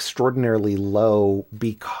is extraordinarily low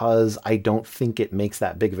because I don't think it makes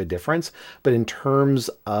that big of a difference. But in terms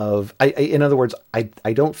of, in other words,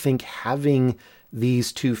 I don't think having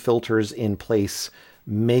these 2 filters in place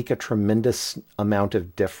make a tremendous amount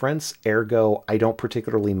of difference. Ergo, I don't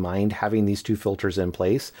particularly mind having these two filters in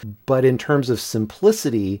place. But in terms of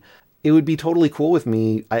simplicity, it would be totally cool with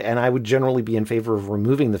me, and I would generally be in favor of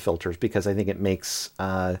removing the filters because I think it makes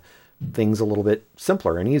things a little bit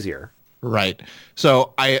simpler and easier. Right.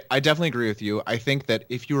 So I definitely agree with you. I think that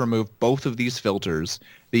if you remove both of these filters,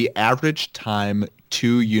 the average time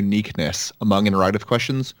to uniqueness among interrogative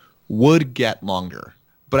questions would get longer.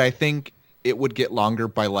 But I think it would get longer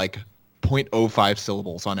by like 0.05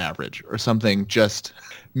 syllables on average or something just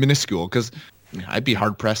minuscule, because I'd be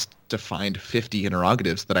hard pressed to find 50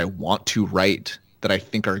 interrogatives that I want to write that I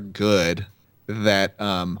think are good that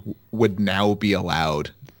would now be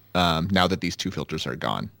allowed now that these two filters are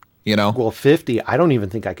gone. You know? Well, 50, I don't even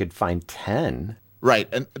think I could find 10. Right,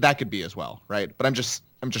 and that could be as well, right? But I'm just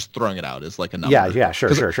throwing it out as like a number. Yeah, sure.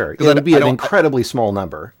 It would be an incredibly small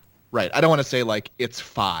number. Right. I don't want to say like it's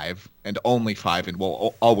 5 and only 5 and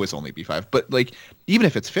will always only be 5. But like even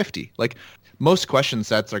if it's 50, like most question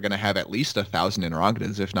sets are going to have at least 1,000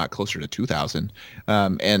 interrogatives, if not closer to 2,000.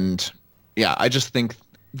 And yeah, I just think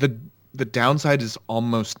the downside is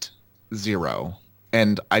almost zero.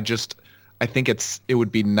 And I think it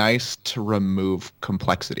would be nice to remove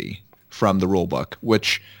complexity from the rule book,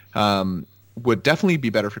 which would definitely be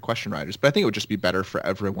better for question writers, but I think it would just be better for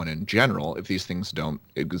everyone in general if these things don't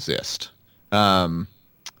exist. And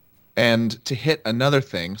to hit another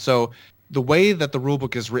thing, so the way that the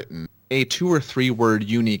rulebook is written, a 2 or 3 word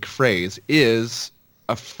unique phrase is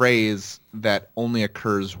a phrase that only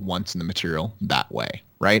occurs once in the material that way,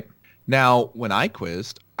 right? Now, when I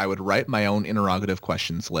quizzed, I would write my own interrogative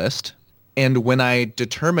questions list, and when I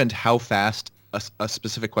determined how fast a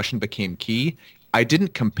specific question became key, I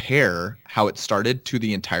didn't compare how it started to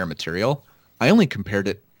the entire material. I only compared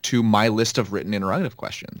it to my list of written interrogative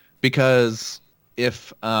questions. Because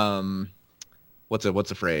if what's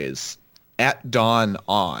a phrase? At dawn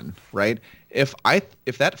on, right? If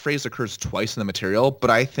that phrase occurs twice in the material, but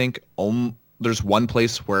I think there's one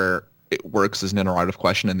place where it works as an interrogative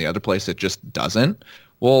question and the other place it just doesn't,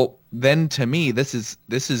 well, then to me this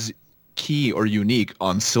is key or unique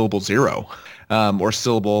on syllable 0 or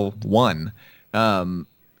syllable 1. And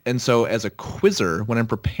so as a quizzer, when I'm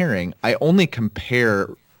preparing, I only compare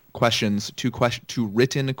questions to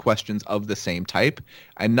written questions of the same type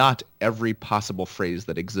and not every possible phrase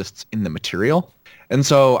that exists in the material. And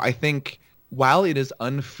so I think while it is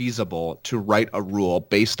unfeasible to write a rule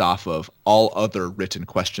based off of all other written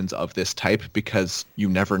questions of this type because you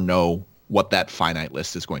never know what that finite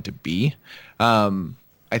list is going to be,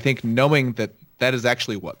 I think knowing that that is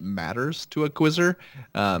actually what matters to a quizzer,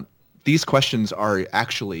 these questions are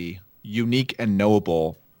actually unique and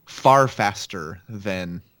knowable far faster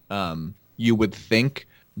than you would think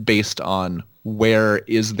based on where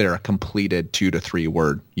is there a completed 2 to 3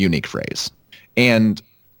 word unique phrase. And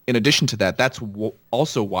in addition to that, that's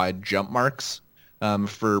also why jump marks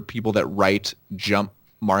for people that write jump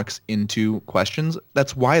marks into questions,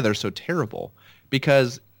 that's why they're so terrible,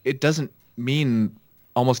 because it doesn't mean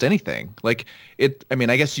almost anything. Like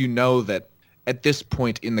I guess you know that at this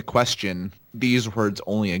point in the question, these words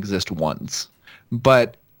only exist once.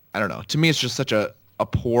 But I don't know. To me, it's just such a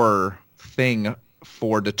poor thing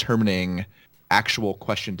for determining actual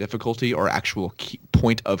question difficulty or actual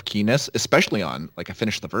point of keyness, especially on like a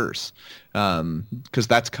finish the verse, because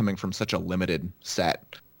that's coming from such a limited set.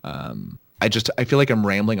 I feel like I'm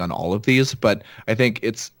rambling on all of these, but I think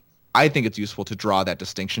it's useful to draw that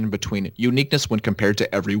distinction between uniqueness when compared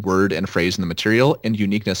to every word and phrase in the material and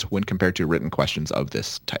uniqueness when compared to written questions of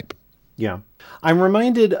this type. Yeah. I'm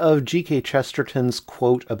reminded of G.K. Chesterton's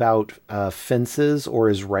quote about fences, or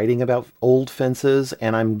his writing about old fences,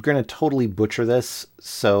 and I'm going to totally butcher this,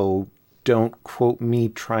 so don't quote me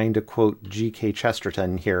trying to quote G.K.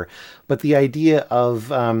 Chesterton here. But the idea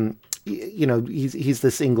of, he's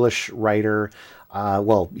this English writer.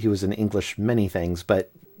 He was in English many things,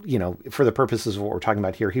 but for the purposes of what we're talking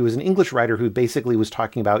about here, he was an English writer who basically was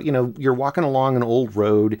talking about, you're walking along an old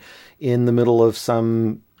road in the middle of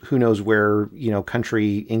some who knows where,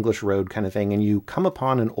 country English road kind of thing. And you come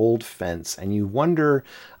upon an old fence and you wonder,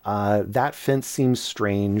 that fence seems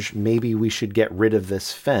strange. Maybe we should get rid of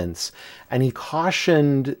this fence. And he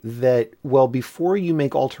cautioned that, well, before you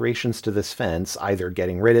make alterations to this fence, either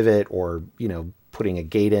getting rid of it or, putting a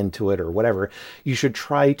gate into it or whatever, you should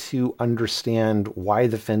try to understand why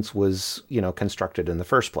the fence was, constructed in the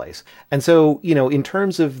first place. And so, in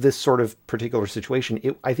terms of this sort of particular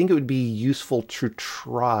situation, I think it would be useful to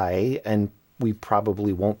try, and we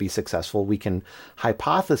probably won't be successful. We can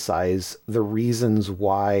hypothesize the reasons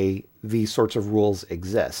why these sorts of rules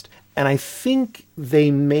exist. And I think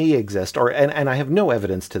they may exist, and I have no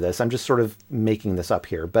evidence to this. I'm just sort of making this up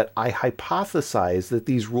here, but I hypothesize that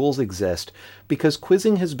these rules exist because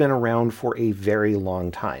quizzing has been around for a very long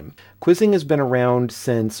time. Quizzing has been around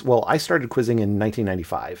since, well, I started quizzing in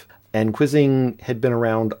 1995. And quizzing had been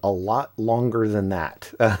around a lot longer than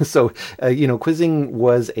that. Quizzing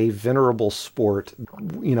was a venerable sport,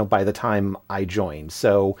 by the time I joined.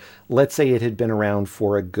 So let's say it had been around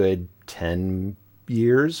for a good 10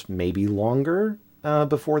 years, maybe longer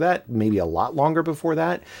before that, maybe a lot longer before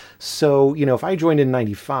that. So, if I joined in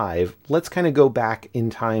 95, let's kind of go back in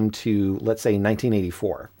time to, let's say,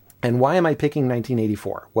 1984. And why am I picking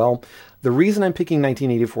 1984? Well, the reason I'm picking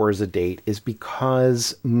 1984 as a date is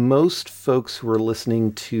because most folks who are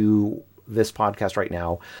listening to this podcast right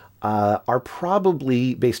now are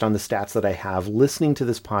probably, based on the stats that I have, listening to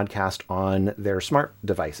this podcast on their smart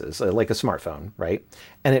devices, like a smartphone, right?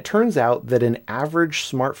 And it turns out that an average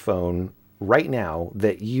smartphone right now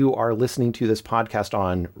that you are listening to this podcast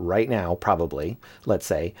on right now, probably, let's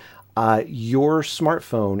say, your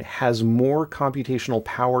smartphone has more computational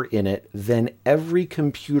power in it than every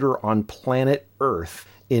computer on planet Earth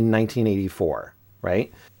in 1984,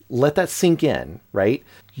 right? Let that sink in, right?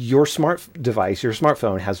 Your smart device, your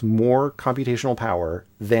smartphone has more computational power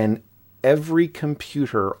than every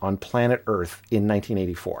computer on planet Earth in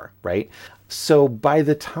 1984, right? So by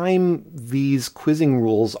the time these quizzing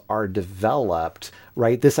rules are developed,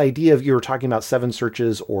 right, this idea of, you were talking about 7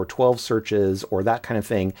 searches or 12 searches or that kind of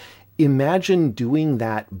thing, imagine doing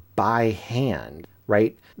that by hand,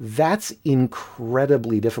 right? That's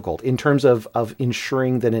incredibly difficult in terms of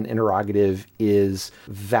ensuring that an interrogative is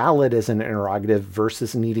valid as an interrogative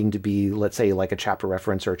versus needing to be, let's say, like a chapter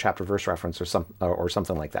reference or a chapter verse reference or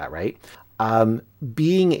something like that, right?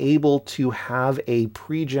 Being able to have a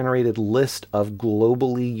pre-generated list of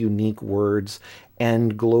globally unique words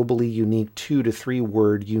and globally unique 2 to 3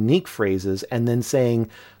 word unique phrases, and then saying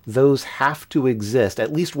those have to exist,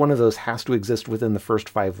 at least one of those has to exist within the first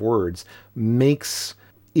 5 words, makes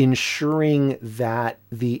ensuring that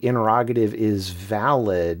the interrogative is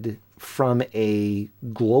valid from a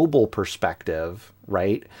global perspective,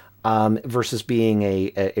 right? Versus being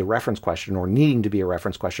a reference question or needing to be a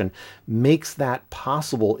reference question, makes that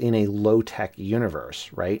possible in a low-tech universe,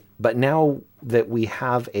 right? But now that we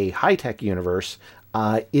have a high-tech universe,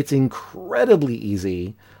 it's incredibly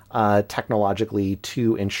easy technologically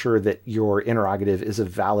to ensure that your interrogative is a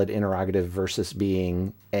valid interrogative versus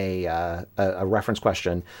being a reference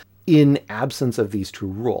question in absence of these 2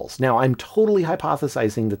 rules. Now, I'm totally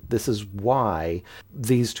hypothesizing that this is why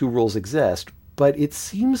these 2 rules exist, but it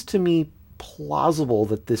seems to me plausible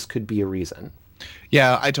that this could be a reason.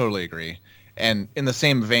 Yeah, I totally agree. And in the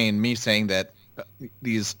same vein, me saying that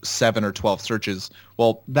these 7 or 12 searches,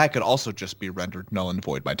 well, that could also just be rendered null and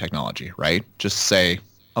void by technology, right? Just say,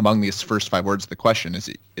 among these first 5 words of the question, is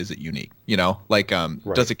it unique? Right.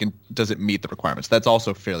 Does it meet the requirements? That's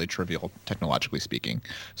also fairly trivial, technologically speaking.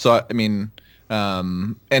 So, I mean,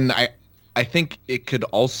 and I think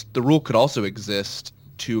the rule could also exist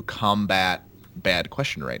to combat bad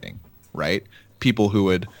question writing, right? People who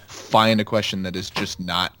would find a question that is just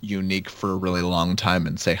not unique for a really long time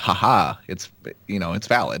and say, haha, it's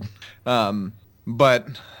valid. But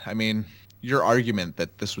I mean, your argument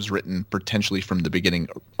that this was written potentially from the beginning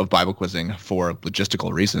of Bible quizzing for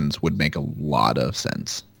logistical reasons would make a lot of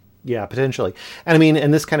sense. Yeah, potentially. And I mean,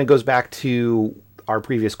 and this kind of goes back to our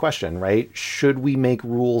previous question, right? Should we make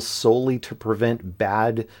rules solely to prevent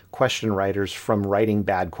bad question writers from writing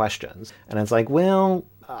bad questions? And it's like, well,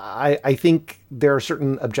 I think there are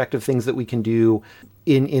certain objective things that we can do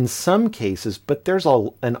in some cases, but there's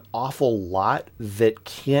an awful lot that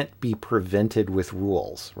can't be prevented with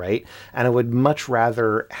rules, right? And I would much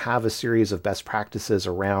rather have a series of best practices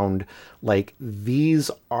around, like, these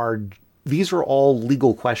are all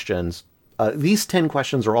legal questions. These 10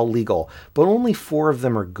 questions are all legal, but only 4 of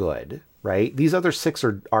them are good, right? These other 6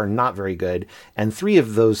 are not very good, and 3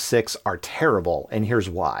 of those 6 are terrible, and here's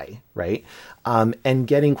why, right? And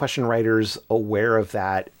getting question writers aware of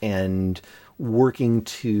that and working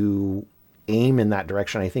to aim in that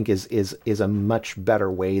direction, I think is a much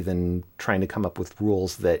better way than trying to come up with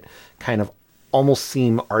rules that kind of almost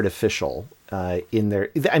seem artificial in their.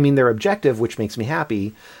 I mean, they're objective, which makes me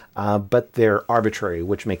happy, but they're arbitrary,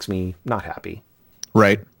 which makes me not happy.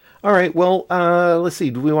 Right. All right. Well, let's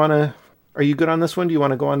see. Are you good on this one? Do you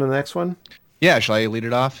want to go on to the next one? Yeah. Shall I lead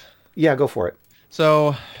it off? Yeah, go for it.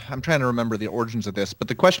 So I'm trying to remember the origins of this, but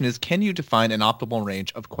the question is, can you define an optimal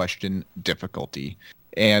range of question difficulty?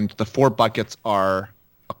 And the 4 buckets are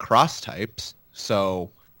across types.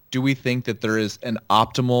 So do we think that there is an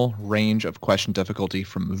optimal range of question difficulty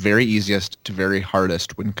from very easiest to very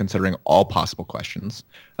hardest when considering all possible questions?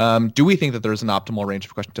 Do we think that there's an optimal range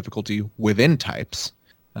of question difficulty within types?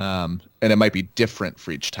 And it might be different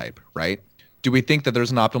for each type, right? Do we think that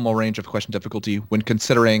there's an optimal range of question difficulty when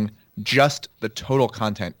considering just the total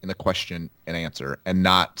content in the question and answer and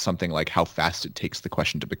not something like how fast it takes the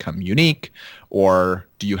question to become unique, or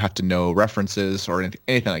do you have to know references or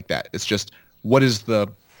anything like that? It's just what is the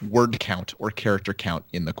word count or character count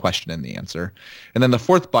in the question and the answer. And then the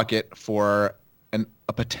fourth bucket for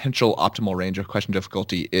a potential optimal range of question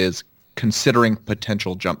difficulty is considering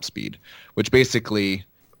potential jump speed, which basically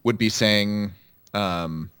would be saying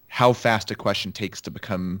how fast a question takes to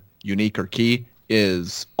become unique or key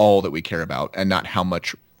is all that we care about and not how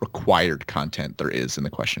much required content there is in the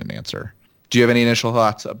question and answer. Do you have any initial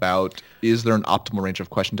thoughts about, is there an optimal range of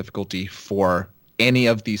question difficulty for any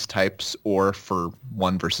of these types or for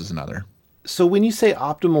one versus another? So when you say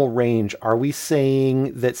optimal range, are we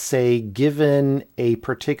saying that, say, given a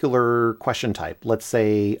particular question type, let's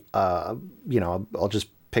say, I'll just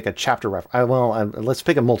pick a chapter let's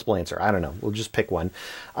pick a multiple answer. I don't know. We'll just pick one.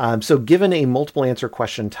 So given a multiple answer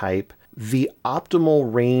question type, the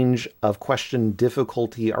optimal range of question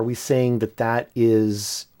difficulty, are we saying that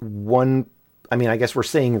is one? I mean, I guess we're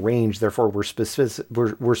saying range, therefore we're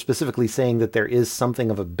specifically saying that there is something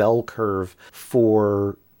of a bell curve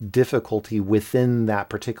for difficulty within that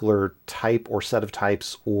particular type or set of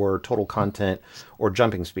types or total content or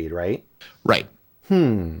jumping speed, right? Right.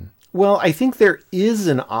 Well, I think there is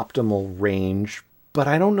an optimal range, but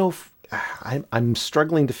I don't know if I'm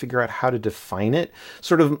struggling to figure out how to define it.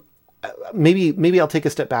 Sort of, maybe I'll take a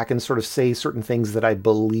step back and sort of say certain things that I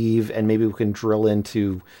believe, and maybe we can drill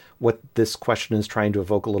into what this question is trying to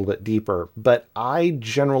evoke a little bit deeper. But I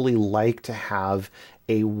generally like to have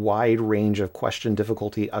a wide range of question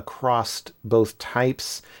difficulty across both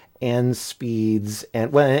types and speeds,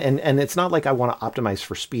 and it's not like I want to optimize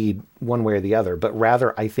for speed one way or the other, but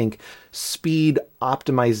rather I think speed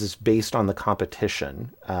optimizes based on the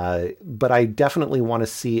competition. But I definitely want to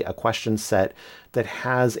see a question set that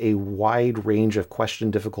has a wide range of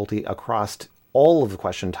question difficulty across all of the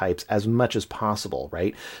question types as much as possible,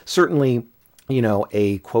 right? Certainly,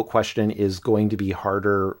 a quote question is going to be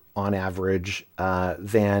harder on average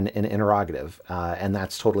than an interrogative. And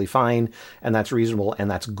that's totally fine, and that's reasonable, and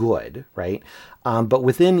that's good, right? But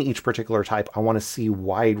within each particular type, I want to see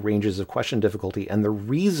wide ranges of question difficulty. And the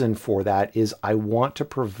reason for that is I want to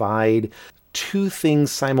provide two things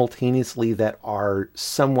simultaneously that are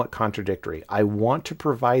somewhat contradictory. I want to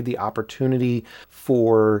provide the opportunity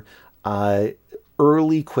for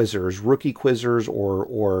early quizzers, rookie quizzers,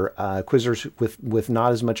 or quizzers with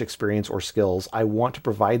not as much experience or skills. I want to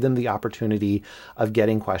provide them the opportunity of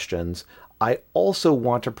getting questions. I also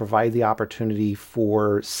want to provide the opportunity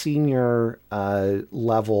for senior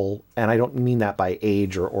level, and I don't mean that by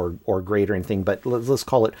age or grade or anything, but let's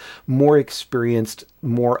call it more experienced,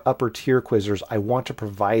 more upper tier quizzers. I want to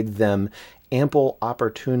provide them ample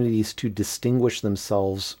opportunities to distinguish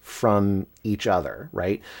themselves from each other,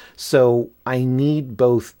 right? So I need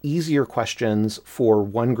both easier questions for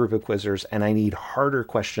one group of quizzers and I need harder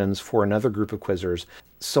questions for another group of quizzers.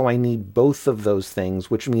 So I need both of those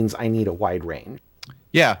things, which means I need a wide range.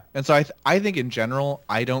 Yeah. And so I think in general,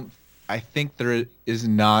 I think there is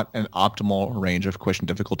not an optimal range of question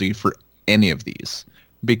difficulty for any of these,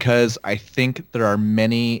 because I think there are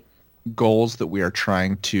many goals that we are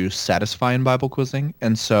trying to satisfy in Bible quizzing.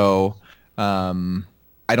 And so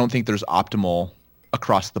I don't think there's optimal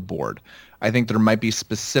across the board. I think there might be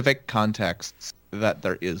specific contexts that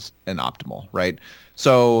there is an optimal, right?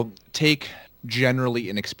 So take generally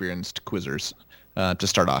inexperienced quizzers to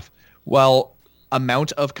start off. Well,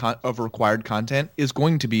 amount of required content is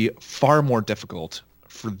going to be far more difficult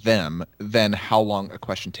for them than how long a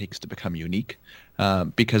question takes to become unique.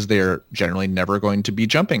 Because they're generally never going to be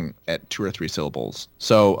jumping at 2 or 3 syllables.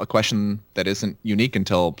 So a question that isn't unique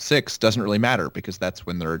until 6 doesn't really matter because that's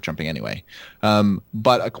when they're jumping anyway.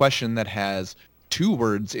 But a question that has 2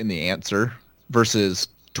 words in the answer versus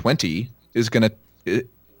 20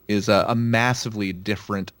 is a massively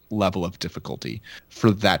different level of difficulty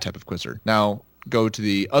for that type of quizzer. Now, go to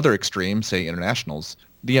the other extreme, say internationals.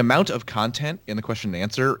 The amount of content in the question and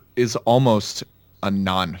answer is almost a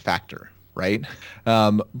non-factor. Right?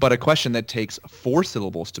 But a question that takes 4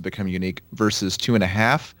 syllables to become unique versus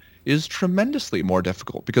 2.5 is tremendously more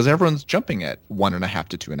difficult because everyone's jumping at 1.5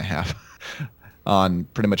 to 2.5 on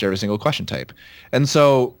pretty much every single question type. And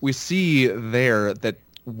so we see there that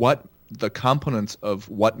what the components of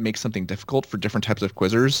what makes something difficult for different types of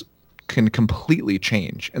quizzers can completely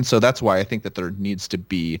change. And so that's why I think that there needs to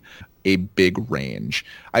be a big range.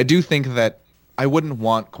 I do think that I wouldn't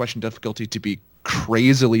want question difficulty to be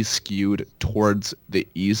crazily skewed towards the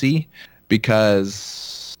easy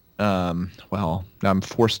because, well, now I'm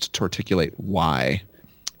forced to articulate why.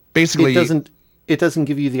 Basically, it doesn't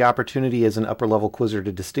give you the opportunity as an upper level quizzer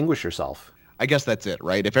to distinguish yourself. I guess that's it,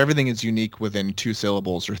 right? If everything is unique within 2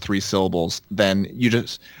 syllables or 3 syllables, then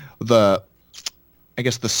the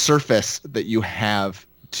surface that you have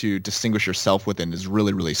to distinguish yourself within is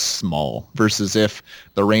really, really small versus if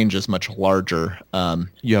the range is much larger,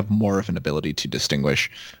 you have more of an ability to distinguish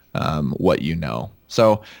what you know.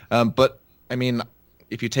 So, but I mean,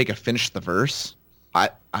 if you take a finish the verse,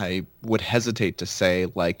 I would hesitate to say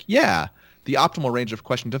like, yeah, the optimal range of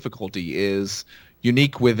question difficulty is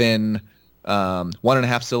unique within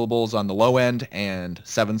 1.5 syllables on the low end and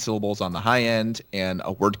 7 syllables on the high end, and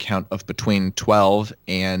a word count of between 12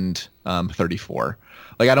 and 34.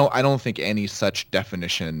 Like I don't think any such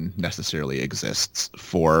definition necessarily exists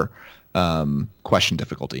for question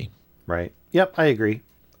difficulty. Right. Yep, I agree.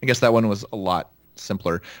 I guess that one was a lot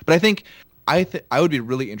simpler, but I think I would be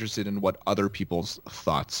really interested in what other people's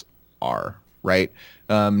thoughts are. Right.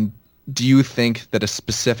 Do you think that a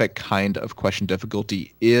specific kind of question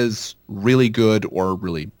difficulty is really good or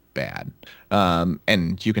really bad?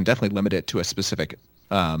 And you can definitely limit it to a specific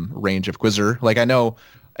range of quizzer. Like I know,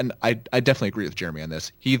 and I definitely agree with Jeremy on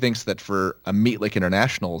this. He thinks that for a Meat Lake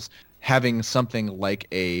Internationals, having something like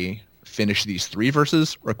a finish these 3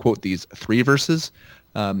 verses or quote these 3 verses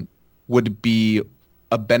would be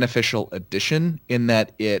a beneficial addition in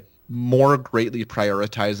that it more greatly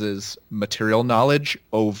prioritizes material knowledge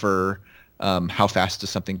over how fast does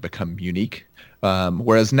something become unique.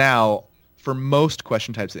 Whereas now, for most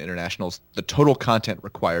question types at internationals, the total content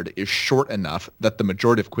required is short enough that the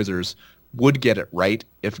majority of quizzers would get it right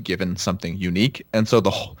if given something unique. And so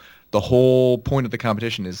the whole point of the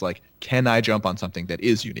competition is like, can I jump on something that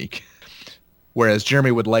is unique? Whereas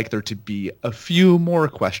Jeremy would like there to be a few more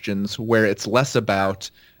questions where it's less about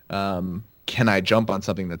can I jump on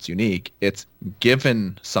something that's unique? It's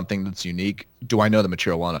given something that's unique, do I know the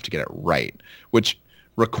material well enough to get it right? Which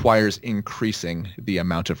requires increasing the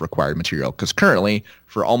amount of required material. Because currently,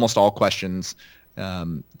 for almost all questions,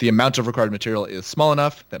 the amount of required material is small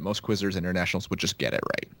enough that most quizzers and internationals would just get it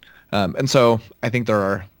right. And so I think there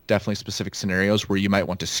are definitely specific scenarios where you might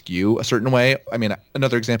want to skew a certain way. I mean,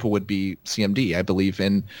 another example would be CMD. I believe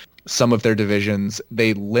in some of their divisions,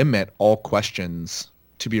 they limit all questions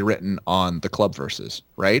to be written on the club verses,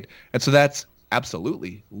 right? And so that's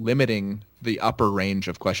absolutely limiting the upper range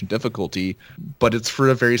of question difficulty, but it's for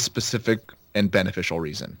a very specific and beneficial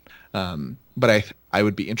reason. But I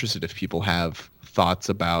would be interested if people have thoughts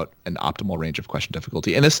about an optimal range of question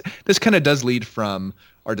difficulty. And this kind of does lead from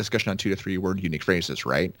our discussion on 2 to 3 word unique phrases,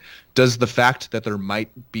 right? Does the fact that there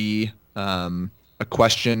might be a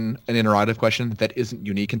question, an interrogative question that isn't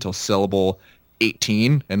unique until syllable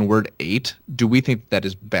 18 and word 8, do we think that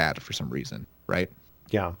is bad for some reason, right?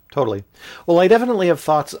 Yeah, totally. Well, I definitely have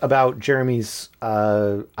thoughts about Jeremy's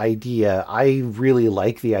idea. I really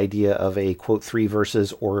like the idea of a quote 3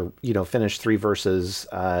 verses or, finish 3 verses,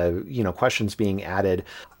 questions being added.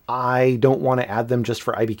 I don't want to add them just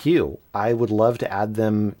for IBQ. I would love to add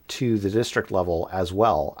them to the district level as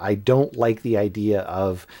well. I don't like the idea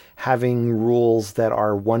of having rules that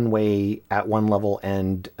are one way at one level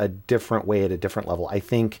and a different way at a different level. I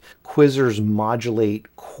think quizzers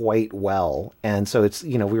modulate quite well. And so it's,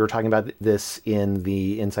 we were talking about this in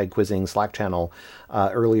the Inside Quizzing Slack channel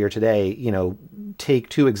earlier today. Take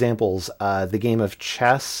 2 examples, the game of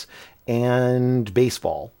chess and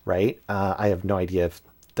baseball, right? I have no idea if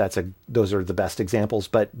those are the best examples,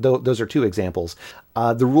 but those are 2 examples.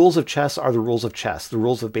 The rules of chess are the rules of chess. The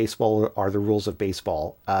rules of baseball are the rules of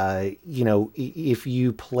baseball. If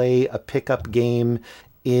you play a pickup game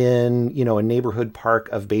in, a neighborhood park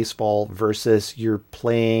of baseball versus you're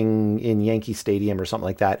playing in Yankee Stadium or something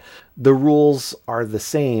like that, the rules are the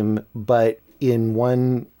same, but in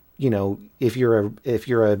one, if you're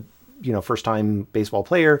a first-time baseball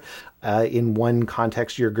player, in one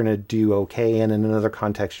context you're going to do okay, and in another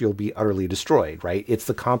context you'll be utterly destroyed, right? It's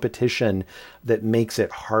the competition that makes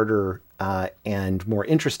it harder and more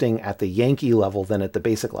interesting at the Yankee level than at the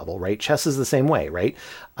basic level, right? Chess is the same way, right?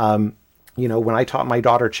 When I taught my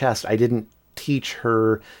daughter chess, I didn't teach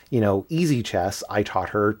her, easy chess. I taught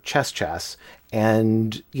her chess.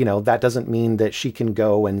 And, that doesn't mean that she can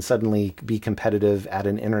go and suddenly be competitive at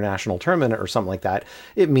an international tournament or something like that.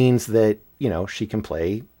 It means that, she can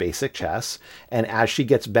play basic chess. And as she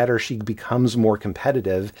gets better, she becomes more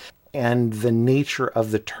competitive. and the nature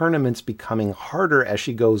of the tournaments becoming harder as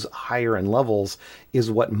she goes higher in levels is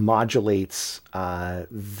what modulates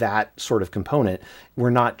that sort of component.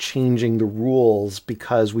 We're not changing the rules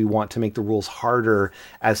because we want to make the rules harder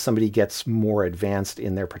as somebody gets more advanced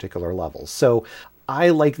in their particular levels. So I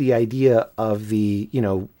like the idea of the,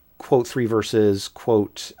 quote 3 verses,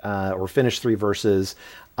 quote, or finish 3 verses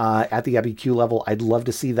at the EBQ level. I'd love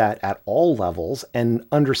to see that at all levels, and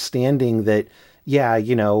understanding that, yeah,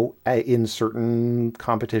 in certain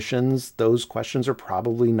competitions, those questions are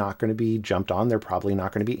probably not going to be jumped on. They're probably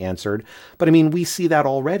not going to be answered. But I mean, we see that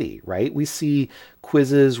already, right? We see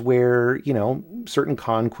quizzes where, certain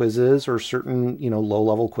con quizzes or certain,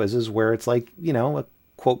 low-level quizzes where it's like, a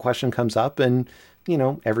quote question comes up and,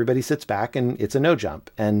 everybody sits back and it's a no jump.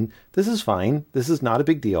 And this is fine. This is not a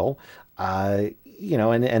big deal.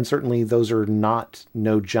 And certainly those are not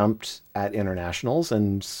no jumped at internationals,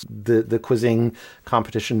 and the quizzing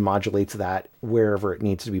competition modulates that wherever it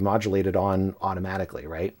needs to be modulated on automatically,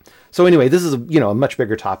 right? So anyway, this is a much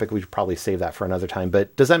bigger topic. We should probably save that for another time,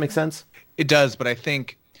 but does that make sense? It does, but I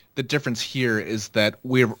think the difference here is that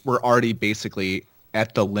we're already basically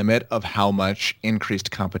at the limit of how much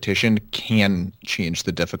increased competition can change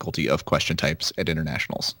the difficulty of question types at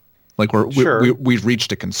internationals. Like we've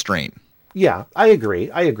reached a constraint. Yeah, I agree.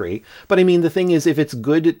 But I mean, the thing is, if it's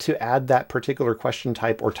good to add that particular question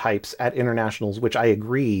type or types at internationals, which I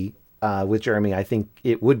agree with Jeremy, I think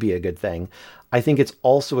it would be a good thing. I think it's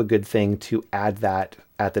also a good thing to add that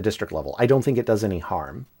at the district level. I don't think it does any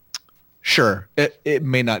harm. Sure. It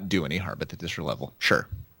may not do any harm at the district level. Sure.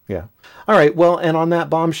 Yeah. All right. Well, and on that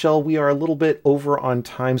bombshell, we are a little bit over on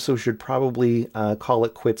time, so should probably call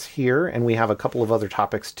it quits here. And we have a couple of other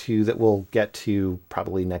topics too that we'll get to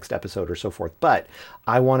probably next episode or so forth. But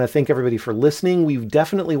I want to thank everybody for listening. We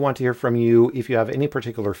definitely want to hear from you if you have any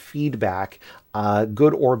particular feedback,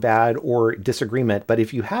 good or bad, or disagreement. But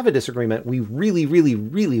if you have a disagreement, we really, really,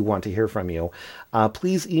 really want to hear from you.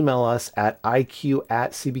 Please email us at iq@cbqz.org.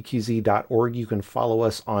 You can follow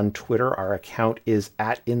us on Twitter. Our account is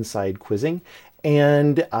 @InsideQuizzing.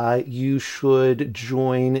 And you should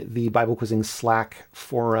join the Bible Quizzing Slack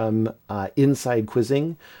forum, Inside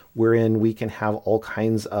Quizzing, wherein we can have all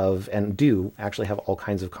kinds of, and do actually have all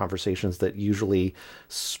kinds of conversations that usually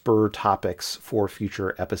spur topics for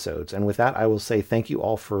future episodes. And with that, I will say thank you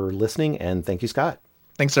all for listening, and thank you, Scott.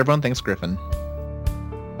 Thanks, everyone. Thanks, Griffin.